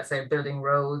impacts of, let's say, building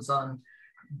roads on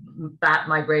bat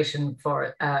migration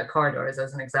for corridors,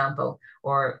 as an example,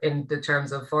 or in the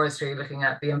terms of forestry, looking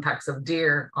at the impacts of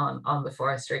deer on the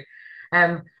forestry.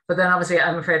 But then obviously,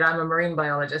 I'm afraid I'm a marine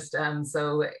biologist. And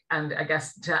I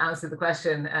guess to answer the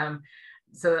question,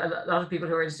 so a lot of people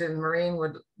who are interested in marine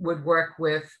would work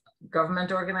with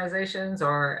government organizations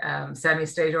or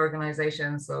semi-state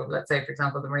organizations. So let's say, for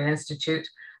example, the Marine Institute.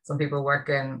 Some people work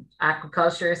in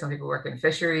aquaculture, some people work in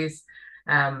fisheries.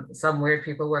 Some weird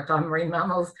people work on marine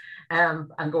mammals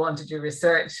and go on to do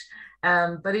research.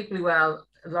 But equally well,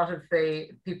 a lot of the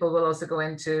people will also go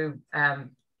into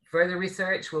further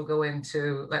research, will go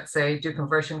into, let's say, do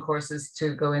conversion courses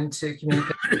to go into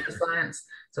communication science.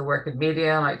 So work in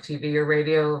media like TV or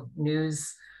radio,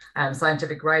 news,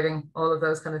 scientific writing, all of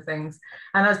those kind of things.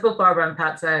 And as both Barbara and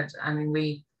Pat said, I mean,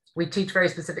 we teach very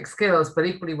specific skills, but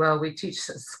equally well, we teach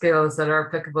skills that are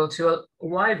applicable to a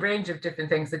wide range of different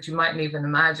things that you mightn't even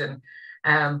imagine.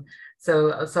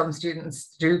 So some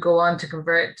students do go on to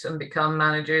convert and become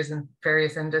managers in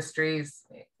various industries.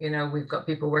 You know, we've got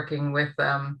people working with,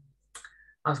 I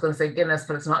was going to say Guinness,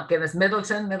 but it's not Guinness,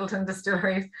 Middleton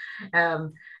Distilleries.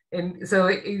 So,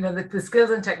 you know, the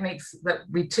skills and techniques that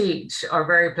we teach are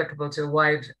very applicable to a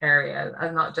wide area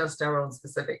and not just our own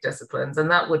specific disciplines.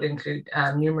 And that would include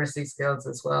numeracy skills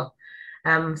as well.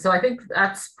 So I think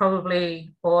that's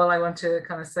probably all I want to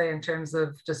kind of say in terms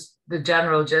of just the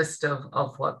general gist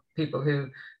of what people who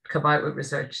come out with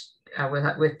research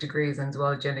with degrees in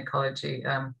zoology and ecology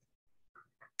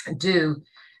do.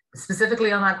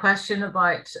 Specifically on that question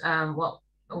about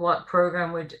what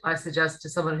program would I suggest to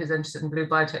someone who's interested in blue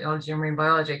biotechnology and marine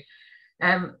biology?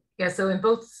 Yeah, so in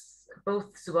both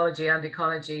zoology and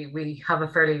ecology, we have a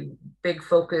fairly big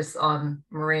focus on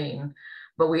marine,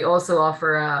 but we also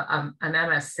offer an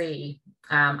MSc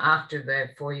after the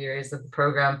 4 years of the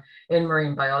program in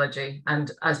marine biology.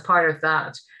 And as part of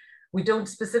that, we don't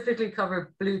specifically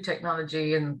cover blue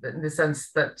technology in the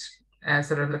sense that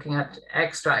sort of looking at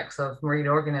extracts of marine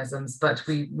organisms, but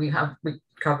we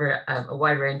cover a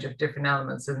wide range of different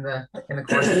elements in the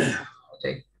course of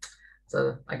biology.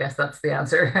 So I guess that's the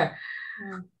answer.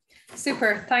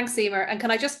 Super, thanks, Emer. And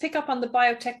can I just pick up on the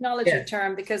biotechnology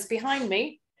term, because behind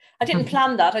me, I didn't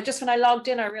plan that. When I logged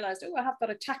in, I realized, oh, I have got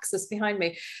a taxus behind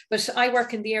me. But I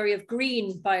work in the area of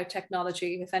green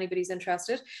biotechnology, if anybody's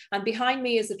interested. And behind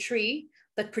me is a tree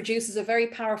that produces a very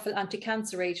powerful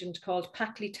anti-cancer agent called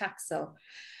paclitaxel.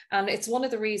 And it's one of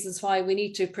the reasons why we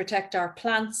need to protect our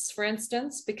plants, for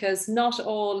instance, because not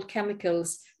all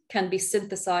chemicals can be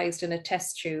synthesized in a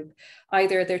test tube.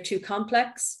 Either they're too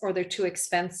complex or they're too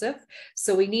expensive.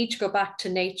 So we need to go back to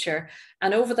nature.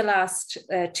 And over the last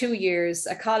 2 years,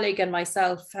 a colleague and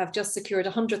myself have just secured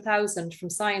 100,000 from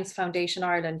Science Foundation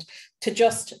Ireland to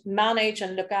just manage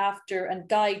and look after and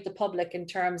guide the public in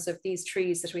terms of these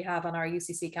trees that we have on our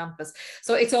UCC campus.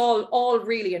 So it's all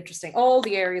really interesting. All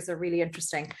the areas are really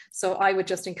interesting. So I would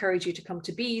just encourage you to come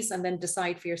to Bees and then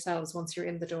decide for yourselves once you're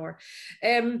in the door.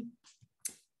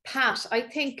 Pat, I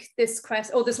think this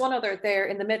question, there's one other there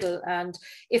in the middle. And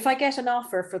if I get an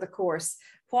offer for the course,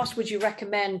 what would you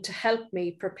recommend to help me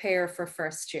prepare for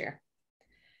first year?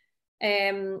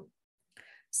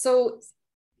 So,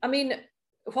 I mean,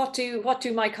 what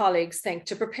do my colleagues think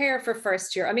to prepare for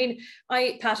first year? I mean,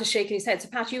 Pat is shaking his head. So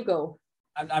Pat, you go.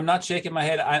 I'm not shaking my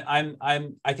head.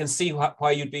 I can see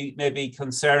why you'd be maybe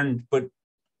concerned, but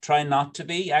try not to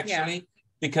be actually. Yeah.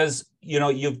 Because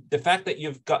the fact that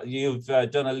you've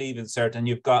done a leave insert and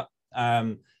you've got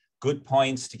good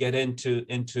points to get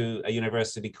into a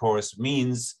university course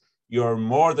means you're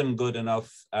more than good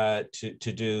enough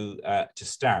to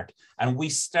start. And we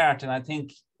start, and I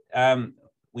think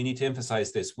we need to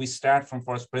emphasize this. We start from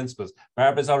first principles.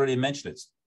 Barbara's already mentioned it.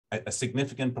 A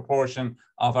significant proportion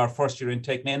of our first year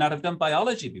intake may not have done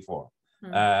biology before,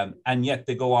 and yet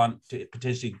they go on to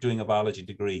potentially doing a biology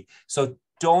degree. So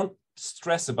don't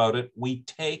stress about it. We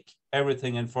take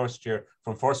everything in first year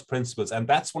from first principles, and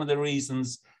that's one of the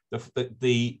reasons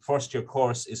the first year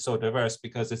course is so diverse,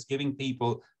 because it's giving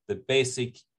people the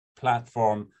basic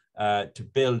platform to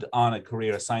build on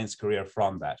a science career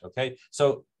from that. Okay,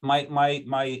 so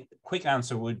my quick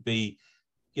answer would be,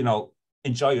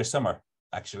 enjoy your summer.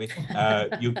 Actually,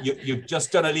 you've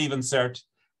just done a leave insert.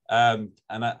 And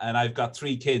I've got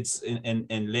 3 kids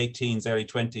in late teens, early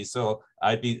 20s. So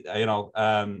I'd be,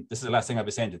 this is the last thing I'll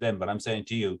be saying to them, but I'm saying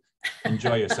to you,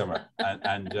 enjoy your summer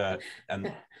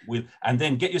and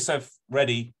then get yourself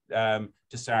ready to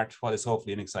start what is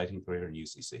hopefully an exciting career in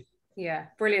UCC. Yeah,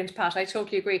 brilliant, Pat. I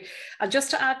totally agree. And just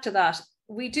to add to that,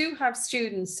 we do have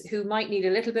students who might need a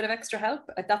little bit of extra help.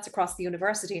 That's across the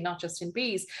university, not just in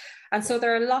Bees. And so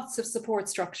there are lots of support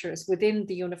structures within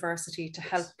the university to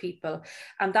help people.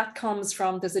 And that comes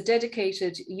from, there's a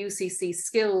dedicated UCC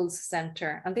skills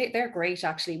centre, and they're great,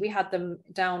 actually. We had them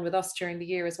down with us during the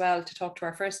year as well to talk to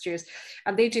our first years.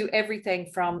 And they do everything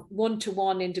from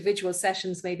one-to-one individual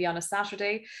sessions, maybe on a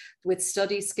Saturday, with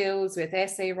study skills, with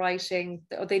essay writing.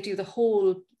 They do the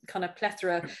whole kind of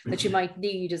plethora that you might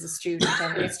need as a student,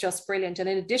 and it's just brilliant. And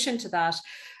in addition to that,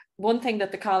 one thing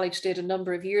that the college did a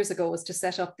number of years ago was to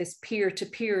set up this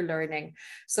peer-to-peer learning.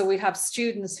 So we have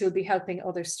students who'll be helping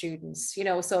other students, you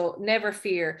know, so never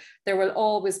fear, there will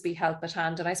always be help at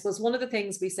hand. And I suppose one of the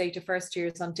things we say to first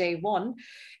years on day one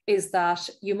is that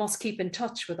you must keep in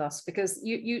touch with us, because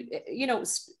you know,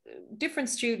 different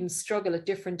students struggle at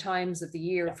different times of the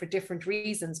year for different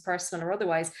reasons, personal or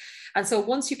otherwise. And so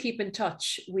once you keep in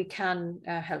touch, we can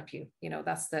help you. You know,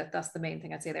 that's the main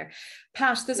thing I'd say there.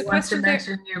 Pat, there's a question there.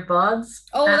 Mention your BODs.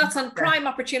 Oh, that's a prime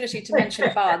opportunity to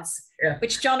mention BODs, yeah.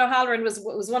 Which John O'Halloran was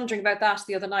wondering about that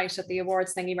the other night at the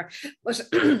awards thing, Emer. But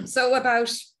so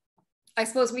about, I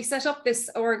suppose we set up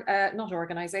this, not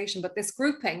organization, but this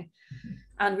grouping.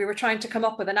 And we were trying to come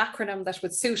up with an acronym that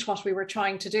would suit what we were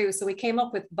trying to do. So we came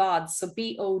up with BODS, so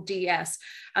BODS,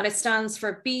 and it stands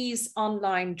for Bees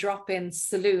Online Drop-In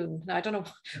Saloon. Now, I don't know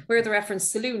where the reference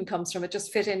saloon comes from. It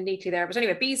just fit in neatly there. But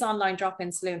anyway, Bees Online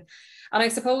Drop-In Saloon. And I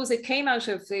suppose it came out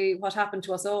of what happened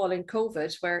to us all in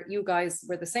COVID, where you guys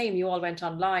were the same. You all went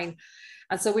online.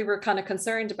 And so we were kind of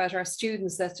concerned about our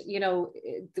students that, you know,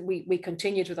 we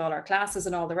continued with all our classes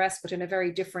and all the rest, but in a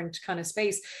very different kind of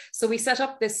space. So we set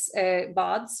up this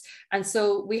BODS. And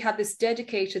so we had this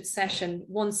dedicated session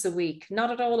once a week, not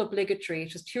at all obligatory.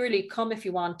 It was purely come if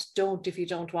you want, don't if you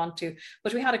don't want to.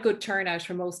 But we had a good turnout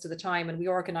for most of the time, and we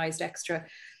organized extra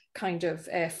kind of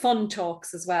fun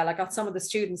talks as well. I got some of the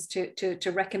students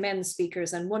to recommend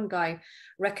speakers, and one guy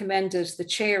recommended the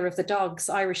chair of the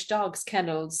Irish Dogs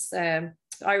Kennels,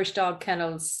 Irish Dog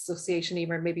Kennels Association.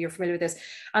 Emer, maybe you're familiar with this.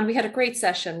 And we had a great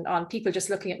session on people just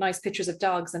looking at nice pictures of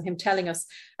dogs and him telling us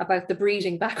about the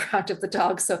breeding background of the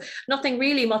dogs. So nothing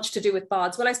really much to do with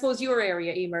BODS. Well, I suppose your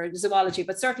area, Emer, zoology,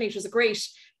 but certainly it was a great,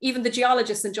 even the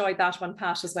geologists enjoyed that one,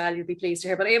 Pat, as well. You'd be pleased to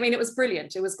hear. But I mean, it was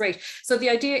brilliant. It was great. So the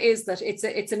idea is that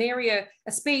it's an area,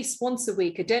 a space once a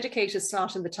week, a dedicated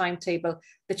slot in the timetable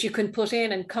that you can put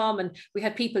in and come. And we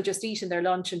had people just eating their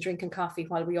lunch and drinking coffee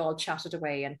while we all chatted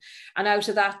away. And out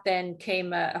of that then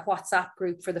came a WhatsApp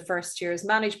group for the first years,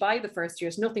 managed by the first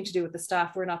years, nothing to do with the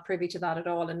staff. We're not privy to that at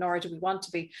all, and nor do we want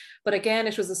to be. But again,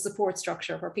 it was a support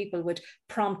structure where people would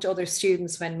prompt other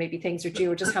students when maybe things are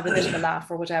due, or just have a bit of a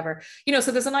laugh or whatever. You know,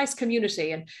 so there's a nice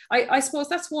community. And I suppose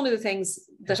that's one of the things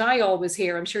that I always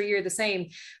hear, I'm sure you're the same,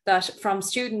 that from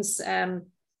students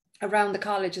around the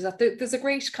college, is that there's a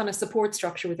great kind of support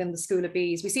structure within the School of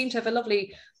Bees. We seem to have a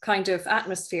lovely kind of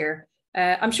atmosphere.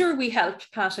 I'm sure we help,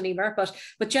 Pat and Emer,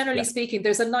 but generally speaking,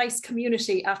 there's a nice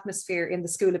community atmosphere in the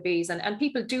School of Bees, and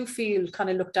people do feel kind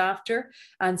of looked after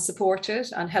and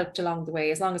supported and helped along the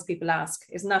way, as long as people ask.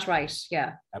 Isn't that right?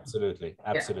 Yeah. Absolutely.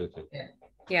 Absolutely. Yeah.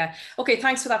 Yeah. Okay.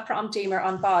 Thanks for that prompt, Emer,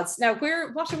 on BODS. Now,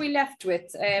 what are we left with?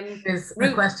 There's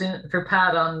a question for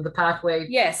Pat on the pathway.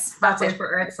 Yes. Pathway for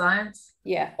Earth Science.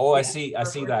 Yeah. Oh, I see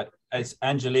that. It's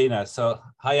Angelina. So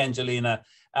hi, Angelina.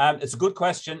 It's a good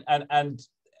question, and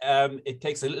it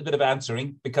takes a little bit of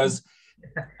answering, because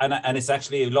and it's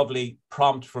actually a lovely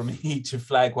prompt for me to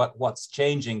flag what's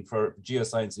changing for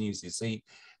geoscience and UCC.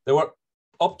 There were,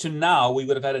 up to now, we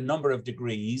would have had a number of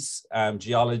degrees,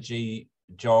 geology,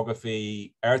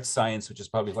 geography, earth science, which is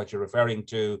probably what you're referring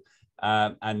to,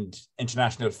 and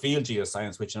international field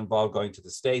geoscience, which involved going to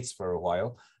the States for a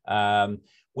while.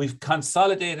 We've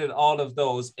consolidated all of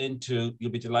those into,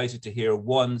 you'll be delighted to hear,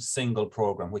 one single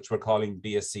program, which we're calling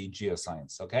BSc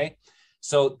Geoscience, okay?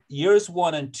 So years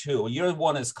 1 and 2, year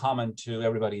 1 is common to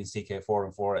everybody in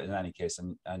CK404 in any case,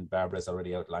 and Barbara's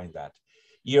already outlined that.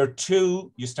 Year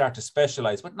 2, you start to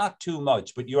specialize, but not too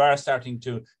much, but you are starting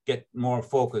to get more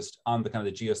focused on the kind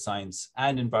of the geoscience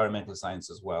and environmental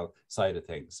science as well side of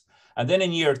things. And then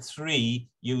in year 3,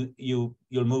 you'll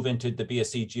move into the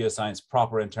BSc Geoscience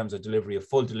proper in terms of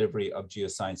full delivery of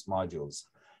geoscience modules.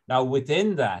 Now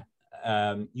within that,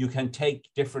 you can take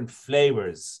different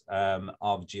flavors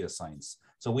of geoscience.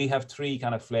 So we have 3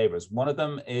 kind of flavors. One of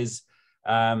them is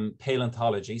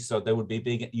paleontology. So there would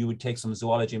be you would take some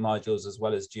zoology modules as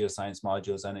well as geoscience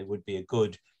modules, and it would be a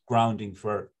good grounding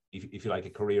for, if you like, a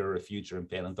career or a future in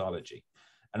paleontology.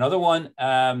 Another one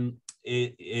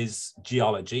is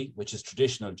geology, which is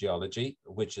traditional geology,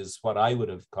 which is what I would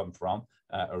have come from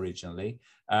originally.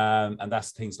 And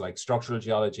that's things like structural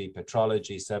geology,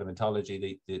 petrology,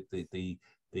 sedimentology,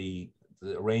 the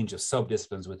range of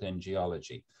subdisciplines within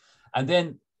geology. And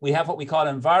then we have what we call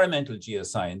environmental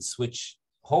geoscience, which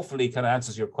hopefully kind of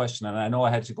answers your question. And I know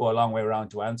I had to go a long way around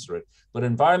to answer it, but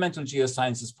environmental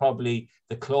geoscience is probably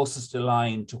the closest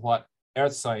aligned to what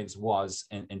earth science was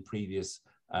in previous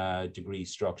degree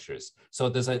structures. So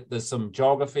there's some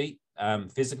geography,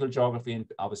 physical geography, and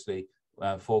obviously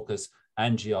focus,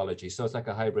 and geology. So it's like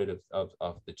a hybrid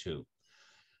of the two.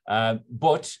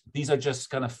 But these are just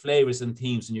kind of flavors and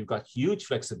themes, and you've got huge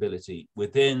flexibility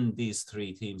within these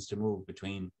 3 themes to move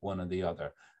between one and the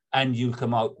other. And you'll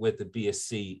come out with a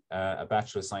BSc, a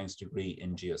Bachelor of Science degree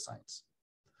in Geoscience.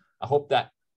 I hope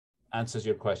that answers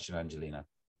your question, Angelina.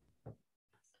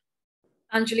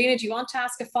 Angelina, do you want to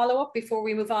ask a follow-up before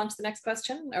we move on to the next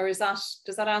question? Or does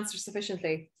that answer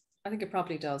sufficiently? I think it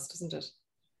probably does, doesn't it?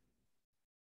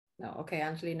 No, okay,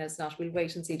 Angelina is not. We'll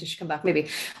wait and see. Does she come back? Maybe.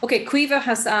 Okay, Quiva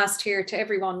has asked here to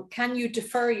everyone, can you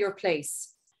defer your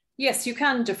place? Yes, you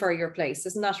can defer your place.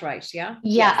 Isn't that right? Yeah?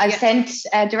 Yeah, I've sent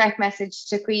a direct message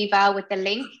to Quiva with the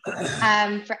link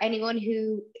for anyone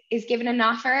who is given an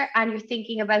offer and you're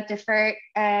thinking about deferring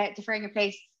your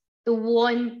place.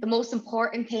 The most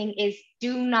important thing is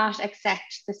do not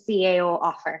accept the CAO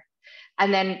offer,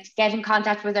 and then get in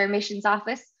contact with our admissions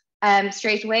office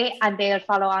straight away, and they'll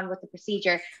follow on with the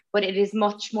procedure. But it is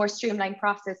much more streamlined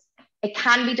process. It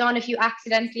can be done if you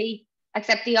accidentally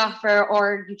accept the offer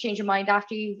or you change your mind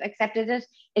after you've accepted it.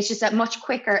 It's just a much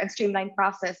quicker and streamlined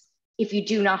process if you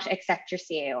do not accept your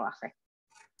CAO offer.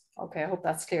 Okay, I hope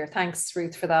that's clear. Thanks,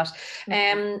 Ruth, for that.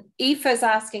 Aoife is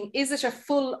asking, is it a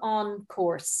full-on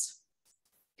course?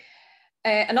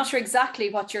 I'm not sure exactly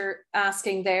what you're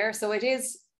asking there. So it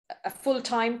is a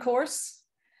full-time course.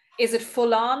 Is it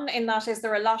full on in that, is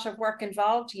there a lot of work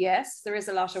involved? Yes, there is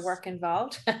a lot of work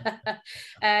involved.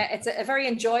 It's a very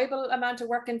enjoyable amount of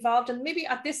work involved. And maybe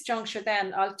at this juncture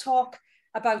then I'll talk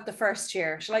about the first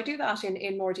year. Shall I do that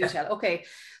in more detail? Okay,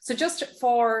 so just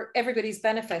for everybody's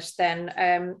benefit then,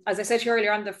 as I said to you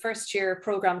earlier, I'm the first year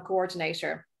program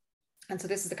coordinator. And so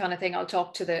this is the kind of thing I'll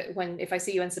talk to if I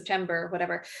see you in September or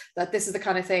whatever, that this is the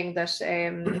kind of thing that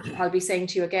I'll be saying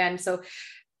to you again. So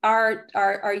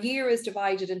our year is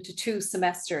divided into 2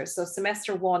 semesters, so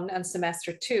semester 1 and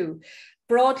semester 2.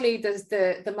 Broadly,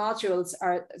 the modules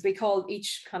are, we call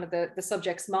each kind of the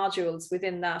subjects modules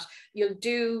within that. You'll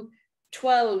do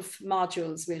 12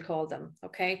 modules, we'll call them,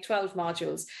 okay, 12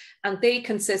 modules. And they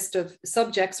consist of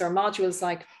subjects or modules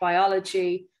like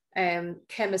biology,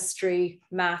 chemistry,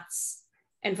 maths,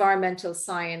 environmental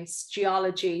science,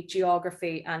 geology,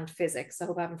 geography, and physics. I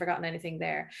hope I haven't forgotten anything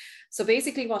there. So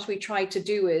basically what we try to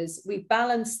do is we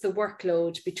balance the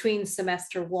workload between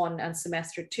semester 1 and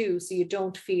semester 2 so you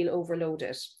don't feel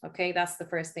overloaded. Okay, that's the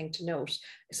first thing to note.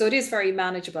 So it is very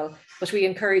manageable, but we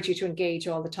encourage you to engage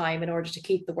all the time in order to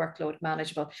keep the workload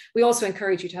manageable. We also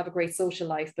encourage you to have a great social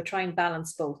life, but try and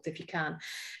balance both if you can.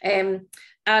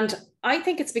 And I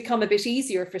think it's become a bit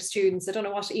easier for students. I don't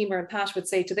know what Emer and Pat would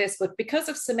say to this, but because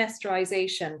of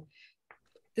semesterization,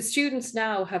 the students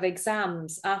now have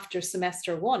exams after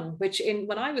semester 1, which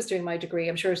when I was doing my degree,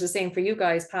 I'm sure it's the same for you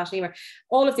guys, Pat and Emer,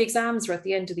 all of the exams are at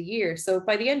the end of the year. So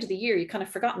by the end of the year, you kind of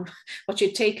forgotten what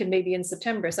you'd taken maybe in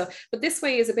September. So, but this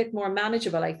way is a bit more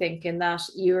manageable, I think, in that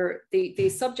the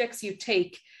subjects you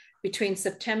take between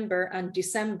September and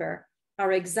December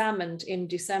are examined in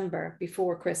December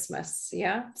before Christmas.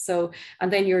 Yeah. So,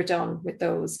 and then you're done with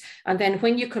those. And then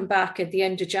when you come back at the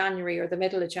end of January or the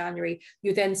middle of January,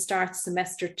 you then start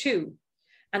semester 2.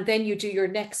 And then you do your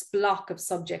next block of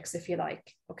subjects, if you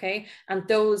like. Okay. And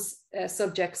those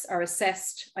subjects are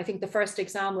assessed. I think the first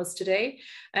exam was today.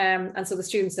 And so the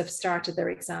students have started their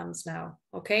exams now.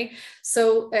 Okay.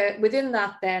 So within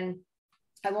that, then,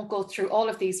 I won't go through all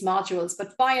of these modules,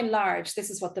 but by and large, this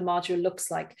is what the module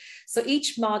looks like. So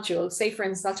each module, say for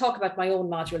instance, I'll talk about my own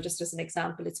module just as an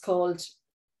example. It's called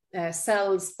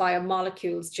Cells,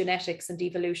 Biomolecules, Genetics and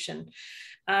Evolution.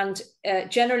 And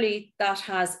generally that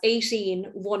has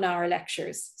 18 one-hour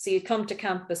lectures. So you come to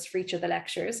campus for each of the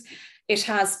lectures. It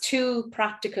has 2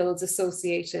 practicals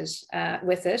associated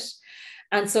with it.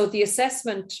 And so the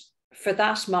assessment for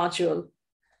that module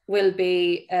will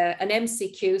be an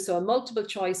MCQ, so a multiple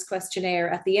choice questionnaire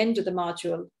at the end of the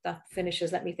module that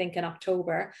finishes, let me think, in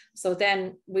October. So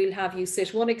then we'll have you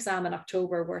sit 1 exam in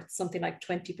October worth something like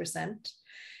 20%.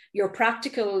 Your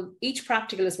practical, each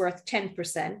practical is worth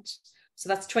 10%. So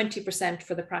that's 20%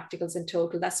 for the practicals in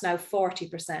total. That's now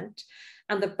 40%.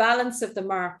 And the balance of the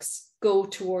marks go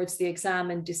towards the exam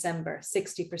in December,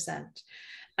 60%.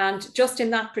 And just in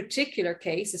that particular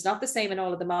case, it's not the same in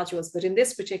all of the modules, but in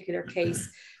this particular case,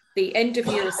 the end of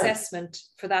year assessment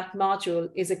for that module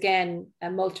is again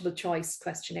a multiple choice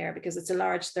questionnaire because there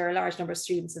are a large number of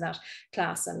students in that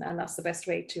class, and that's the best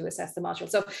way to assess the module.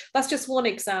 So that's just one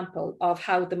example of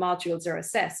how the modules are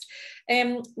assessed.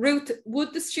 Ruth,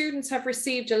 would the students have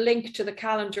received a link to the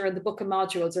calendar and the book of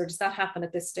modules, or does that happen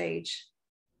at this stage?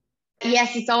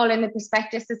 Yes, it's all in the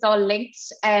prospectus, it's all linked,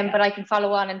 but I can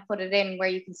follow on and put it in where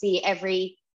you can see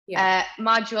every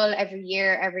module, every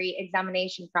year, every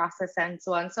examination process and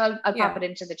so on. So I'll pop it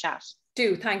into the chat.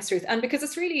 Do, thanks, Ruth. And because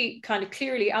it's really kind of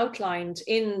clearly outlined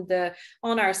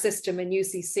on our system in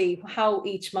UCC how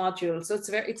each module, so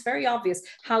it's very obvious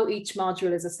how each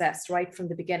module is assessed right from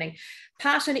the beginning.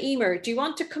 Pat and Emer, do you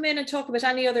want to come in and talk about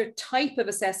any other type of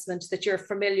assessment that you're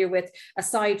familiar with,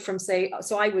 aside from, say,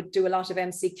 so I would do a lot of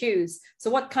MCQs. So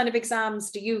what kind of exams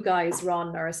do you guys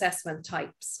run, or assessment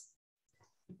types?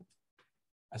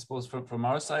 I suppose from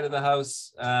our side of the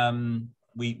house,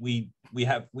 we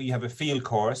have a field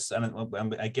course, and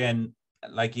again,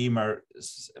 like Emer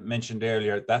mentioned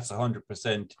earlier, that's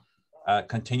 100%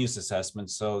 continuous assessment.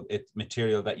 So it's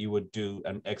material that you would do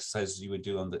and exercises you would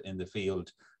do in the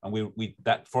field. And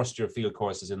that first year field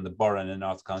course is in the Burren in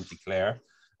North County Clare,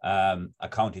 a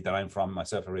county that I'm from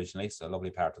myself originally, so a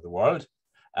lovely part of the world.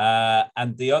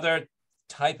 And the other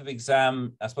type of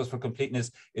exam, I suppose, for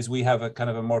completeness, is we have a kind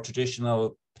of a more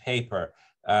traditional paper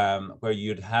where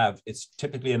it's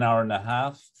typically an hour and a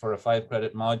half for a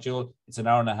 5-credit module. It's an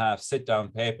hour and a half sit-down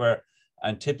paper,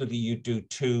 and typically you do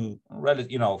 2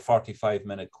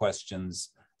 45-minute questions,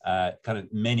 kind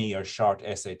of mini or short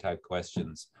essay type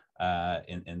questions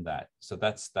in that. So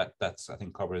that's I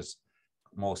think covers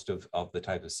most of the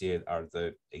type of CA, or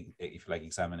the, if you like,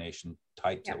 examination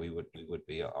types that we would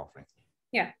be offering.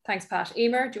 Yeah, thanks, Pat.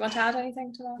 Emer, do you want to add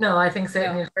anything to that? No, I think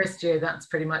certainly in first year, that's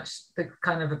pretty much the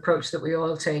kind of approach that we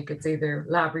all take. It's either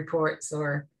lab reports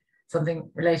or something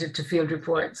related to field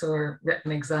reports or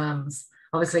written exams.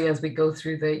 Obviously, as we go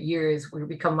through the years, we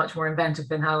become much more inventive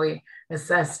in how we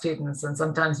assess students. And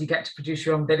sometimes you get to produce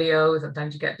your own video,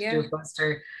 sometimes you get to do a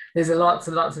poster. There's lots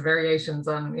and lots of variations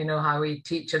on, how we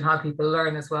teach and how people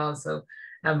learn as well. So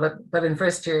but in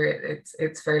first year,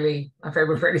 it's fairly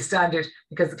standard,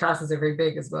 because the classes are very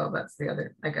big as well. That's the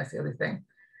other thing.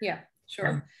 Yeah,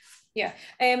 sure.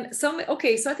 So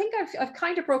I think I've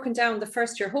kind of broken down the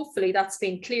first year. Hopefully that's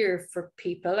been clear for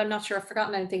people. I'm not sure I've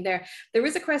forgotten anything there. There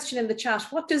is a question in the chat.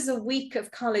 What does a week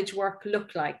of college work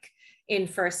look like in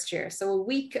first year? So a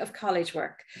week of college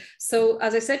work. So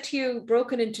as I said to you,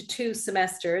 broken into 2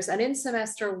 semesters, and in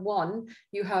semester 1,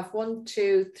 you have 1,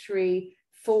 2, 3,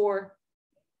 4,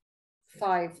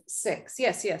 5, 6.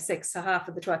 Yes, 6, so half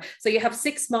of the 12. So you have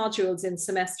 6 modules in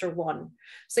semester 1.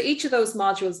 So each of those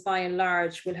modules, by and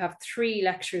large, will have 3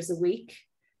 lectures a week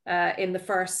in the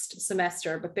first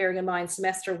semester. But bearing in mind,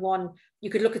 semester 1, you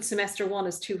could look at semester 1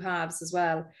 as 2 halves as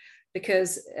well,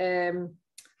 because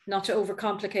not to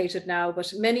overcomplicate it now,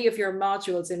 but many of your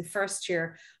modules in first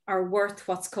year are worth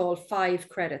what's called 5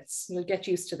 credits. You'll get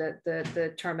used to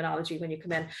the terminology when you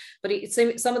come in. But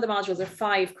some of the modules are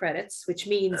 5 credits, which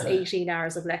means 18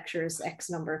 hours of lectures, X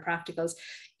number of practicals.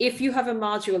 If you have a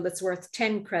module that's worth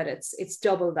 10 credits, it's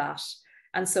double that.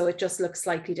 And so it just looks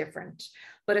slightly different.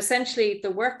 But essentially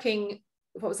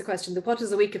what was the question? What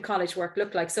does a week of college work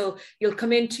look like? So you'll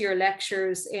come into your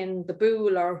lectures in the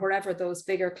Boole or wherever those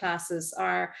bigger classes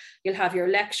are. You'll have your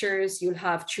lectures, you'll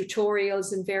have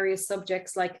tutorials in various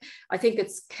subjects, like I think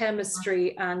it's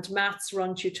chemistry and maths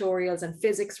run tutorials and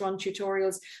physics run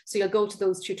tutorials. So you'll go to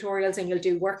those tutorials and you'll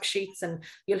do worksheets, and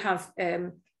you'll have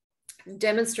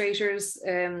demonstrators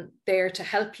there to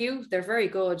help you. They're very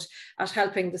good at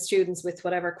helping the students with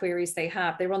whatever queries they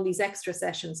have. They run these extra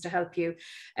sessions to help you.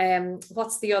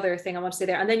 What's the other thing I want to say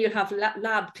there? And then you'll have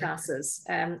lab classes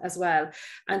as well.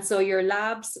 And so your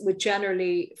labs would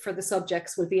generally, for the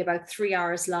subjects, will be about 3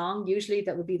 hours long. Usually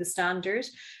that would be the standard.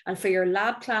 And for your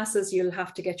lab classes, you'll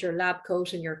have to get your lab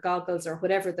coat and your goggles or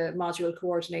whatever the module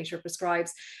coordinator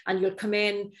prescribes. And you'll come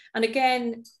in. And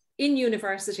again, in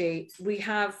university, we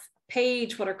have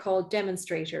paid what are called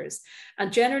demonstrators.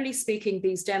 And generally speaking,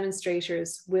 these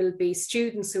demonstrators will be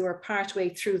students who are partway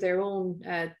through their own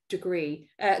degree.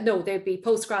 No, they'd be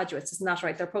postgraduates, isn't that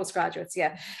right? They're postgraduates,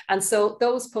 yeah. And so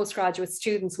those postgraduate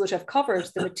students would have covered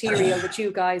the material that you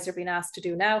guys are being asked to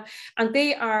do now. And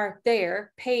they are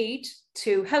there paid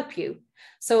to help you.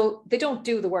 So they don't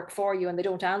do the work for you and they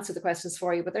don't answer the questions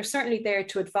for you, but they're certainly there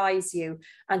to advise you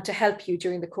and to help you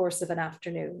during the course of an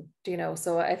afternoon,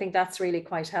 so I think that's really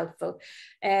quite helpful.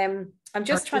 I'm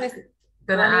just trying to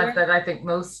add that I think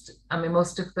most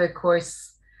of the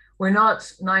course, we're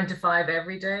not 9 to 5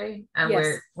 every day, and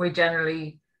we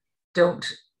generally don't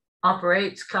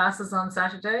operate classes on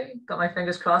Saturday. Got my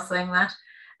fingers crossed saying that.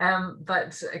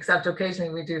 But except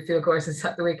occasionally we do field courses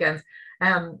at the weekends.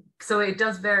 So it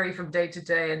does vary from day to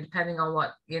day, and depending on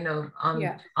what,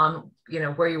 on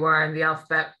where you are in the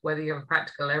alphabet, whether you have a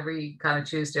practical every kind of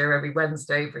Tuesday or every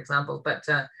Wednesday, for example. But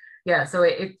so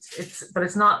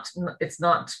it's not,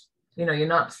 you're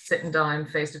not sitting down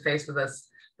face to face with us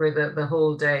for the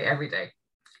whole day, every day.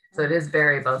 So it is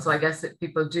variable. So I guess that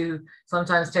people do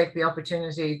sometimes take the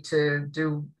opportunity to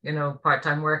do,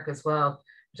 part-time work as well,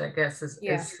 which I guess is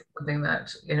something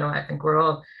that, you know, I think we're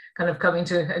all kind of coming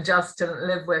to adjust and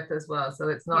live with as well. So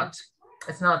it's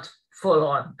not full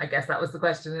on. I guess that was the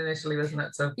question initially, wasn't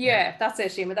it? So yeah, that's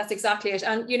it, Emma. That's exactly it.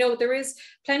 And you know, there is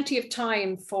plenty of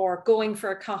time for going for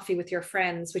a coffee with your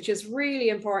friends, which is really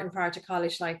important part of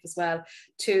college life as well,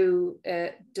 to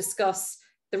discuss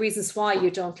the reasons why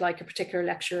you don't like a particular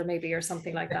lecture, maybe, or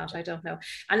something like that. I don't know.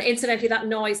 And incidentally, that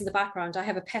noise in the background, I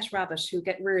have a pet rabbit who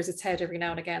rears its head every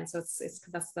now and again. So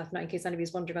that's in case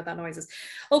anybody's wondering what that noise is.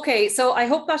 Okay, so I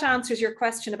hope that answers your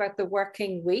question about the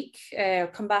working week.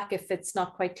 Come back if it's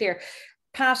not quite clear.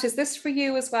 Pat, is this for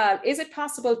you as well? Is it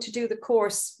possible to do the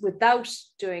course without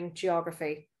doing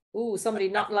geography? Ooh, somebody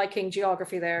not liking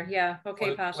geography there. Yeah.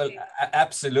 Okay, Pat. Well,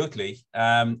 absolutely.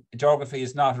 Geography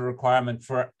is not a requirement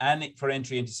for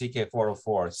entry into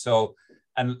CK404. So,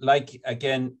 and like,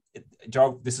 again,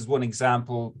 this is one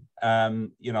example.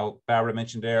 You know, Barbara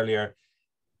mentioned earlier,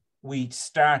 we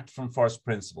start from first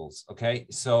principles. Okay.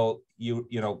 So you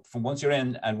know, from once you're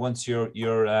in and once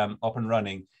you're up and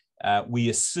running, we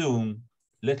assume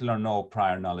little or no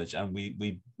prior knowledge, and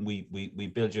we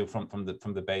build you from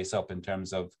the base up in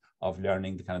terms of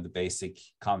learning the kind of the basic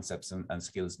concepts and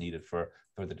skills needed for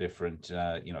the different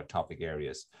you know, topic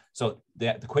areas. So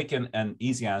the quick and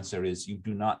easy answer is you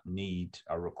do not need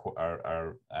a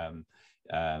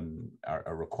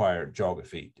required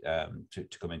geography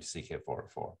to come into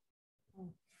CK404.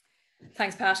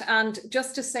 Thanks, Pat. And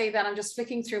just to say that I'm just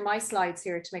flicking through my slides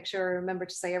here to make sure I remember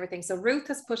to say everything. So Ruth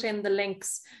has put in the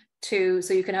links so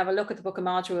you can have a look at the book of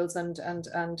modules and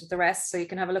the rest. So you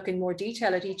can have a look in more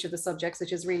detail at each of the subjects,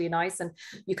 which is really nice. And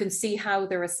you can see how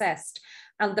they're assessed.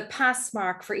 And the pass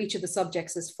mark for each of the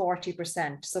subjects is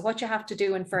 40%. So what you have to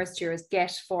do in first year is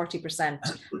get 40%,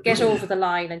 get over the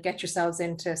line and get yourselves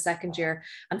into second year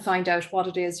and find out what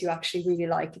it is you actually really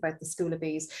like about the School of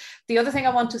Bees. The other thing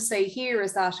I want to say here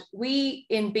is that we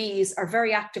in Bees are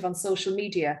very active on social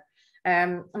media.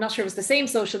 I'm not sure it was the same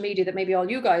social media that maybe all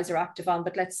you guys are active on,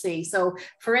 but let's see. So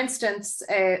for instance,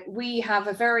 we have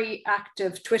a very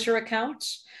active Twitter account.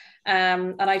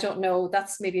 And I don't know,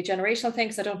 that's maybe a generational thing,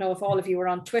 because I don't know if all of you are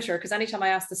on Twitter, because anytime I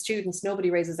ask the students,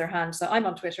 nobody raises their hand. So I'm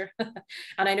on Twitter.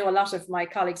 And I know a lot of my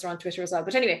colleagues are on Twitter as well.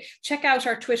 But anyway, check out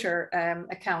our Twitter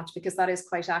account, because that is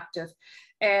quite active.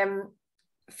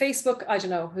 Facebook, I don't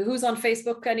know who's on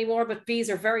Facebook anymore, but Bees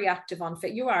are very active on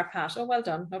Facebook. You are, Pat. Oh, well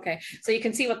done. Okay. So you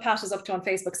can see what Pat is up to on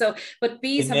Facebook. So, but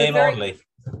Bees have a very... only.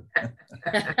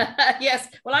 Yes,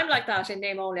 well, I'm like that in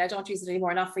name only. I don't use it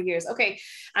anymore, not for years. Okay,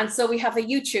 and so we have a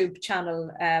YouTube channel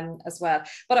as well.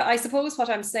 But I suppose what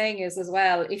I'm saying is as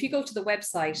well, if you go to the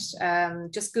website,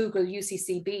 just Google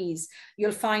UCC Bees,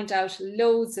 you'll find out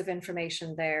loads of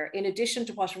information there. In addition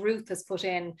to what Ruth has put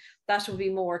in, that will be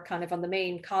more kind of on the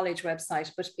main college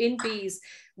website. But in Bees,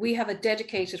 we have a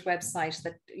dedicated website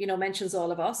that, you know, mentions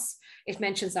all of us. It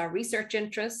mentions our research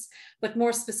interests, but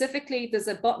more specifically, there's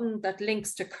a button that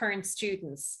links to current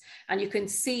students, and you can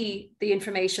see the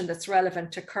information that's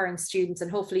relevant to current students. And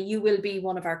hopefully you will be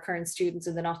one of our current students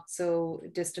in the not so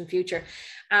distant future.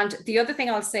 And the other thing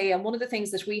I'll say, and one of the things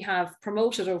that we have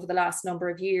promoted over the last number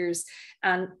of years,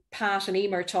 and Pat and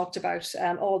Emer talked about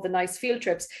all the nice field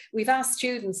trips, we've asked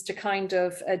students to kind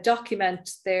of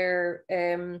document their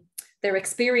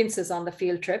experiences on the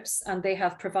field trips, and they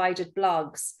have provided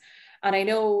blogs. And I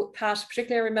know, Pat,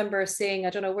 particularly I remember seeing,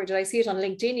 I don't know, where did I see it, on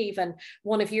LinkedIn even,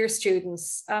 one of your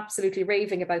students absolutely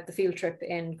raving about the field trip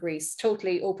in Greece,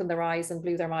 totally opened their eyes and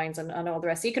blew their minds and all the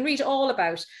rest. So you can read all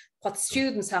about what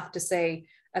students have to say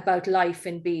about life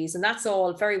in Bees, and that's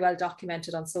all very well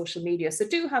documented on social media. So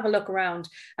do have a look around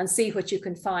and see what you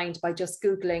can find by just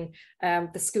Googling the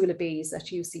School of Bees at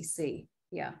UCC.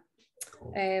 Yeah.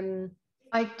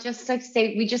 I'd just like to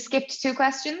say, we just skipped 2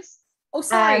 questions. Oh,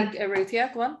 sorry, Ruth,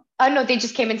 yeah, go on. Oh, no, they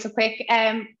just came in so quick.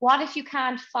 What if you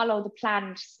can't follow the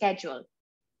planned schedule?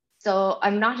 So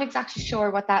I'm not exactly sure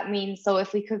what that means. So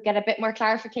if we could get a bit more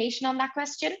clarification on that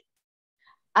question.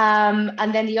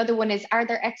 And then the other one is, are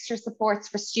there extra supports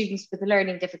for students with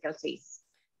learning difficulties?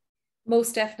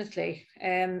 Most definitely.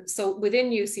 So within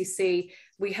UCC,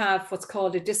 we have what's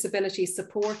called a disability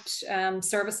support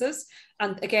services.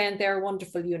 And again, they're a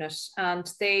wonderful unit.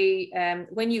 And they,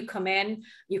 when you come in,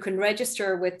 you can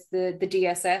register with the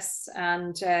DSS,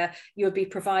 and you'll be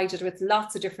provided with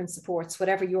lots of different supports,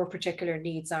 whatever your particular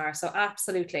needs are. So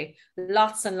absolutely,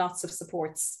 lots and lots of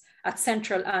supports at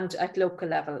central and at local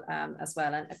level as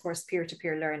well. And of course,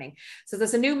 peer-to-peer learning. So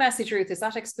there's a new message, Ruth. Is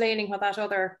that explaining what that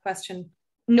other question?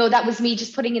 No, that was me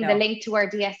just putting in the link to our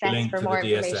DSS for more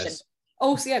information.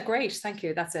 Oh, so yeah, great. Thank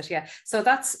you. That's it. Yeah. So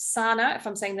that's Sana, if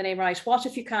I'm saying the name right. What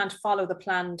if you can't follow the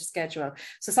planned schedule?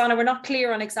 So Sana, we're not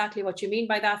clear on exactly what you mean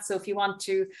by that. So if you want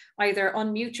to either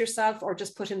unmute yourself or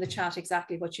just put in the chat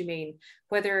exactly what you mean,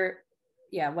 whether,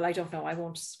 yeah, well, I don't know. I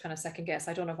won't kind of second guess.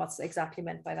 I don't know what's exactly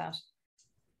meant by that.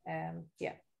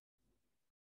 Yeah.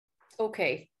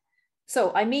 Okay.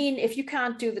 So, I mean, if you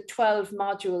can't do the 12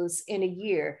 modules in a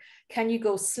year, can you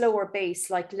go slower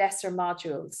base, like lesser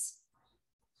modules?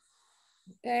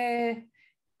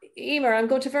 Emer, I'm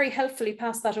going to very helpfully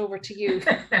pass that over to you.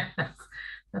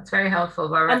 That's very helpful,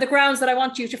 Barbara. On the grounds that I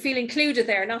want you to feel included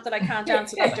there, not that I can't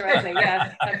answer that directly.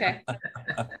 Yeah, okay.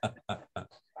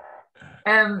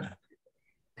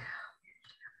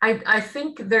 I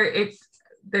think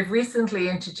they've recently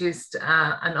introduced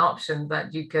an option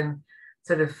that you can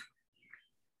sort of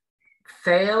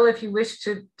fail, if you wish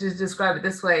to describe it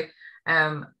this way.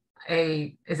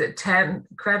 Is it 10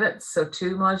 credits, so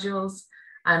 2 modules,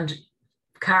 and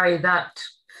carry that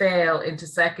fail into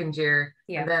second year,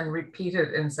 and then repeat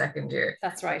it in second year.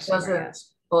 That's right. It doesn't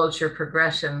alter your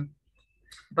progression,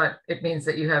 but it means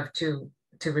that you have to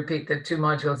repeat the 2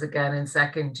 modules again in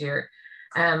second year.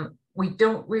 We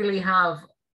don't really have,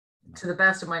 to the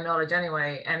best of my knowledge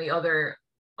anyway, any other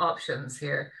options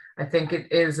here. I think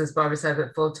it is, as Barbara said,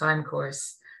 a full-time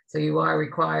course. So you are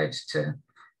required to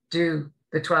do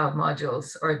the 12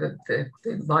 modules, or the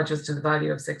modules to the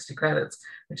value of 60 credits,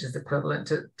 which is equivalent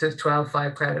to 12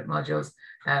 5-credit modules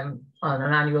on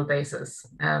an annual basis.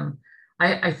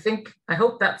 I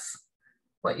hope that's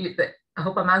what I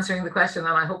hope I'm answering the question,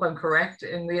 and I hope I'm correct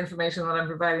in the information that I'm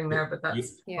providing there, but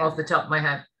that's off the top of my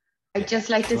head. I'd just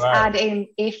like to add in,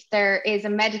 if there is a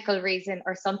medical reason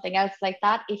or something else like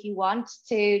that, if you want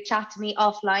to chat to me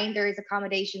offline, there is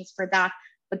accommodations for that,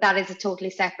 but that is a totally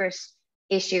separate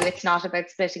issue. It's not about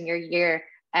splitting your year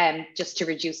just to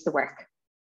reduce the work.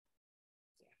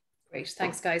 Great,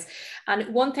 thanks guys.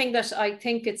 And one thing that I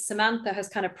think it's Samantha has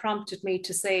kind of prompted me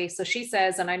to say, so she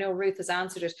says, and I know Ruth has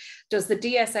answered it, does the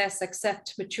DSS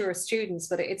accept mature students?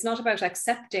 But it's not about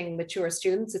accepting mature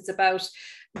students, it's about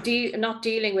not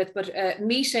dealing with, but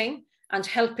meeting and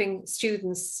helping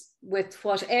students with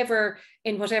whatever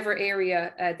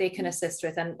area they can assist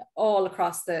with, and all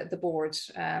across the board.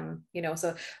 You know,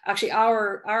 so actually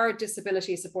our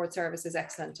disability support service is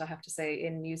excellent, I have to say,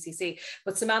 in UCC.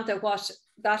 But Samantha, what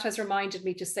that has reminded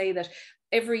me to say that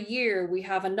every year we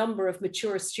have a number of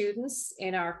mature students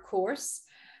in our course,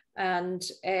 and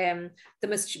the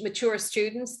mature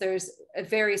students, there's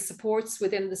various supports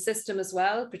within the system as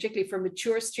well, particularly for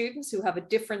mature students who have a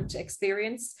different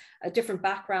experience, a different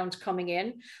background coming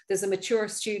in. There's a mature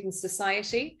student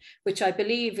society, which I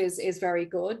believe is very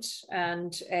good.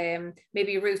 And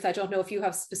maybe Ruth, I don't know if you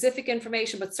have specific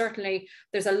information, but certainly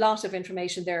there's a lot of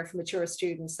information there for mature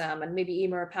students. And maybe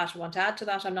Emer or Pat want to add to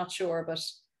that, I'm not sure, but.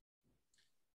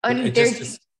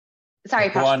 Sorry,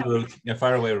 Go on, Ruth. Yeah,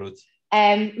 fire away, Ruth.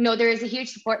 No, there is a huge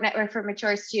support network for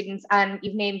mature students, and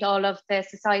you've named all of the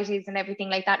societies and everything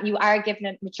like that. And you are given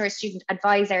a mature student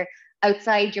advisor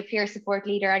outside your peer support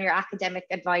leader and your academic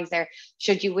advisor,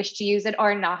 should you wish to use it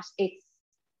or not. It's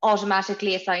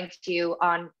automatically assigned to you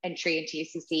on entry into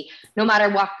UCC, no matter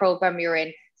what program you're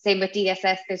in. Same with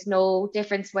DSS, there's no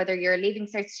difference whether you're a Leaving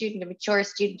Cert student, a mature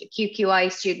student, a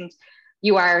QQI student,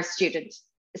 you are a student.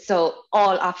 So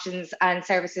all options and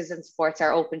services and supports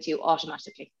are open to you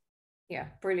automatically. Yeah,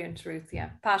 brilliant, Ruth. Yeah,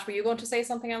 Pat, were you going to say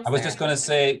something else? I was just going to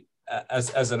say,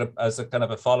 as a kind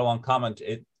of a follow-on comment,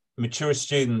 mature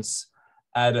students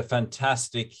add a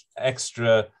fantastic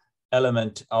extra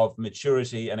element of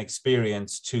maturity and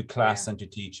experience to class and to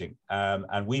teaching.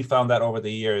 And we found that over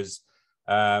the years,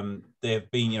 they've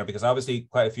been, you know, because obviously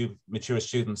quite a few mature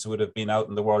students would have been out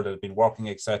in the world, that have been working,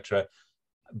 etc.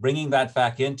 Bringing that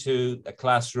back into a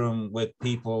classroom with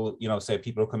people, you know, say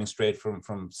people are coming straight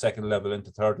from second level into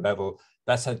third level,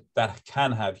 that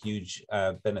can have huge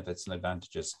benefits and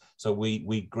advantages. So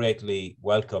we greatly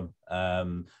welcome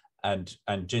and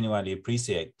genuinely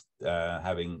appreciate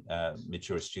having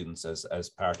mature students as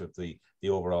part of the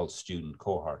overall student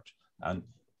cohort. And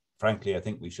frankly, I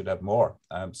think we should have more.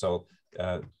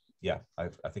 Yeah, I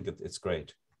think it's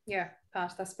great. Yeah,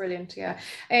 Pat, that's brilliant. Yeah.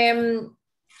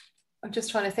 I'm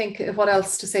just trying to think of what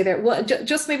else to say there. Well,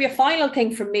 just maybe a final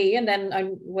thing from me, and then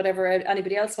whatever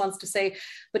anybody else wants to say.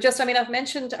 But just, I mean, I've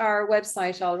mentioned our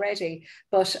website already,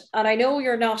 and I know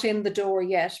you're not in the door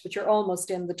yet, but you're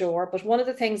almost in the door. But one of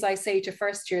the things I say to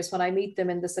first years when I meet them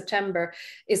in the September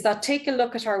is that take a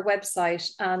look at our website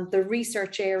and the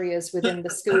research areas within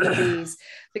the School of Ease,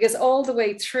 because all the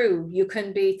way through you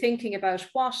can be thinking about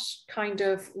what kind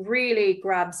of really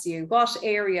grabs you, what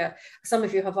area. Some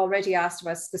of you have already asked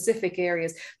about specific specific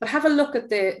areas, but have a look at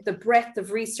the breadth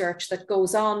of research that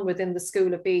goes on within the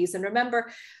School of Bees. And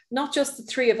remember, not just the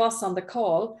three of us on the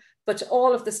call, but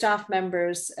all of the staff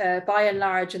members, by and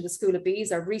large, in the School of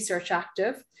Bees are research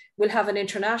active. We'll have an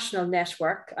international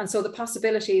network. And so the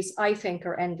possibilities, I think,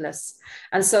 are endless.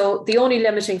 And so the only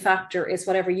limiting factor is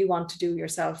whatever you want to do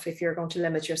yourself, if you're going to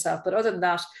limit yourself. But other than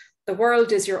that, the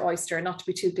world is your oyster, not to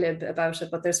be too glib about it,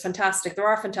 but there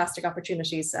are fantastic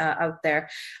opportunities out there.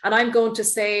 And I'm going to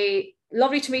say,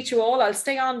 lovely to meet you all. I'll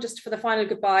stay on just for the final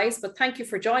goodbyes, but thank you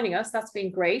for joining us. That's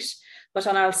been great. But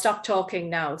I'll stop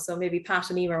talking now. So maybe Pat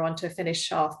and Emer want to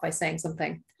finish off by saying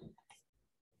something.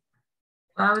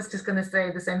 I was just going to say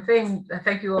the same thing.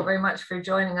 Thank you all very much for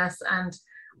joining us. And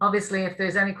obviously, if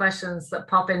there's any questions that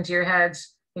pop into your head,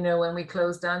 you know, when we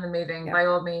close down the meeting, by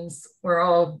all means, we're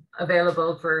all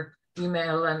available for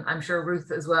email, and I'm sure Ruth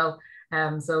as well.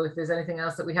 So if there's anything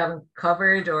else that we haven't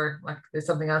covered, or like there's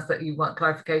something else that you want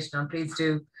clarification on, please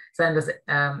do send us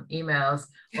emails.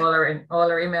 All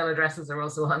our email addresses are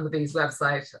also on the Bees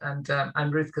website,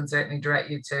 and Ruth can certainly direct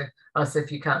you to us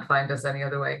if you can't find us any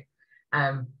other way.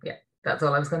 Yeah, that's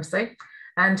all I was going to say.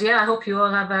 And yeah, I hope you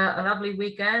all have a lovely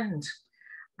weekend.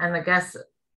 And I guess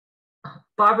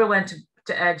Barbara went to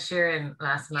Ed Sheeran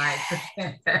last night.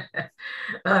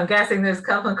 I'm guessing there's a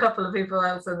couple of people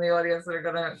else in the audience that are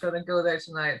gonna go there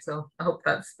tonight. So I hope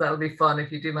that'll be fun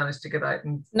if you do manage to get out.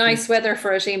 And nice weather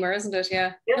for it, Emer, isn't it?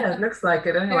 Yeah. Yeah, it looks like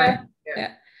it anyway.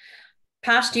 Yeah.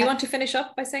 Pat, do you want to finish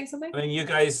up by saying something? I mean, you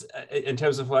guys, in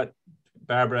terms of what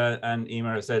Barbara and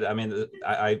Emer said, I mean,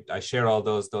 I share all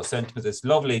those sentiments. It's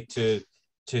lovely to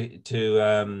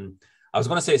I was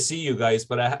going to say see you guys,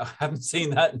 but I haven't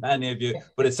seen that many of you.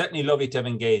 But it's certainly lovely to have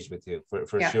engaged with you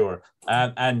for sure.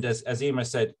 And as Emer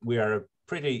said, we are a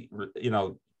pretty,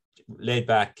 laid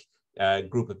back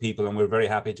group of people, and we're very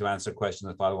happy to answer questions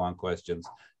and follow-on questions.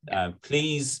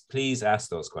 Please ask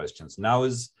those questions. Now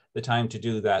is the time to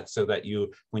do that, so that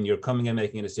when you're coming and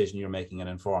making a decision, you're making an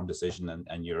informed decision,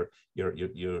 and you're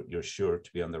sure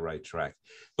to be on the right track.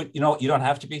 But you don't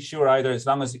have to be sure either, as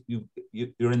long as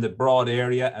you're in the broad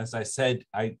area. As I said,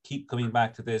 I keep coming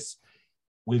back to this.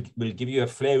 We'll give you a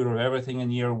flavor of everything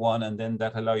in year one, and then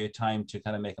that allow you time to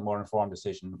kind of make a more informed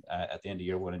decision at the end of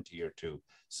year one into year two.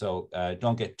 So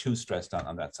don't get too stressed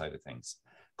on that side of things.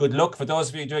 Good luck for those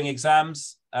of you doing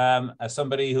exams. As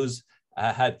somebody who's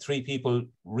had 3 people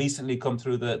recently come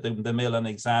through the mill on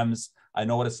exams, I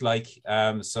know what it's like.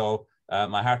 So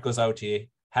my heart goes out to you.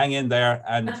 Hang in there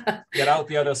and get out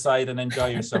the other side and enjoy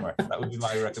your summer. That would be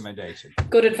my recommendation.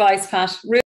 Good advice, Pat.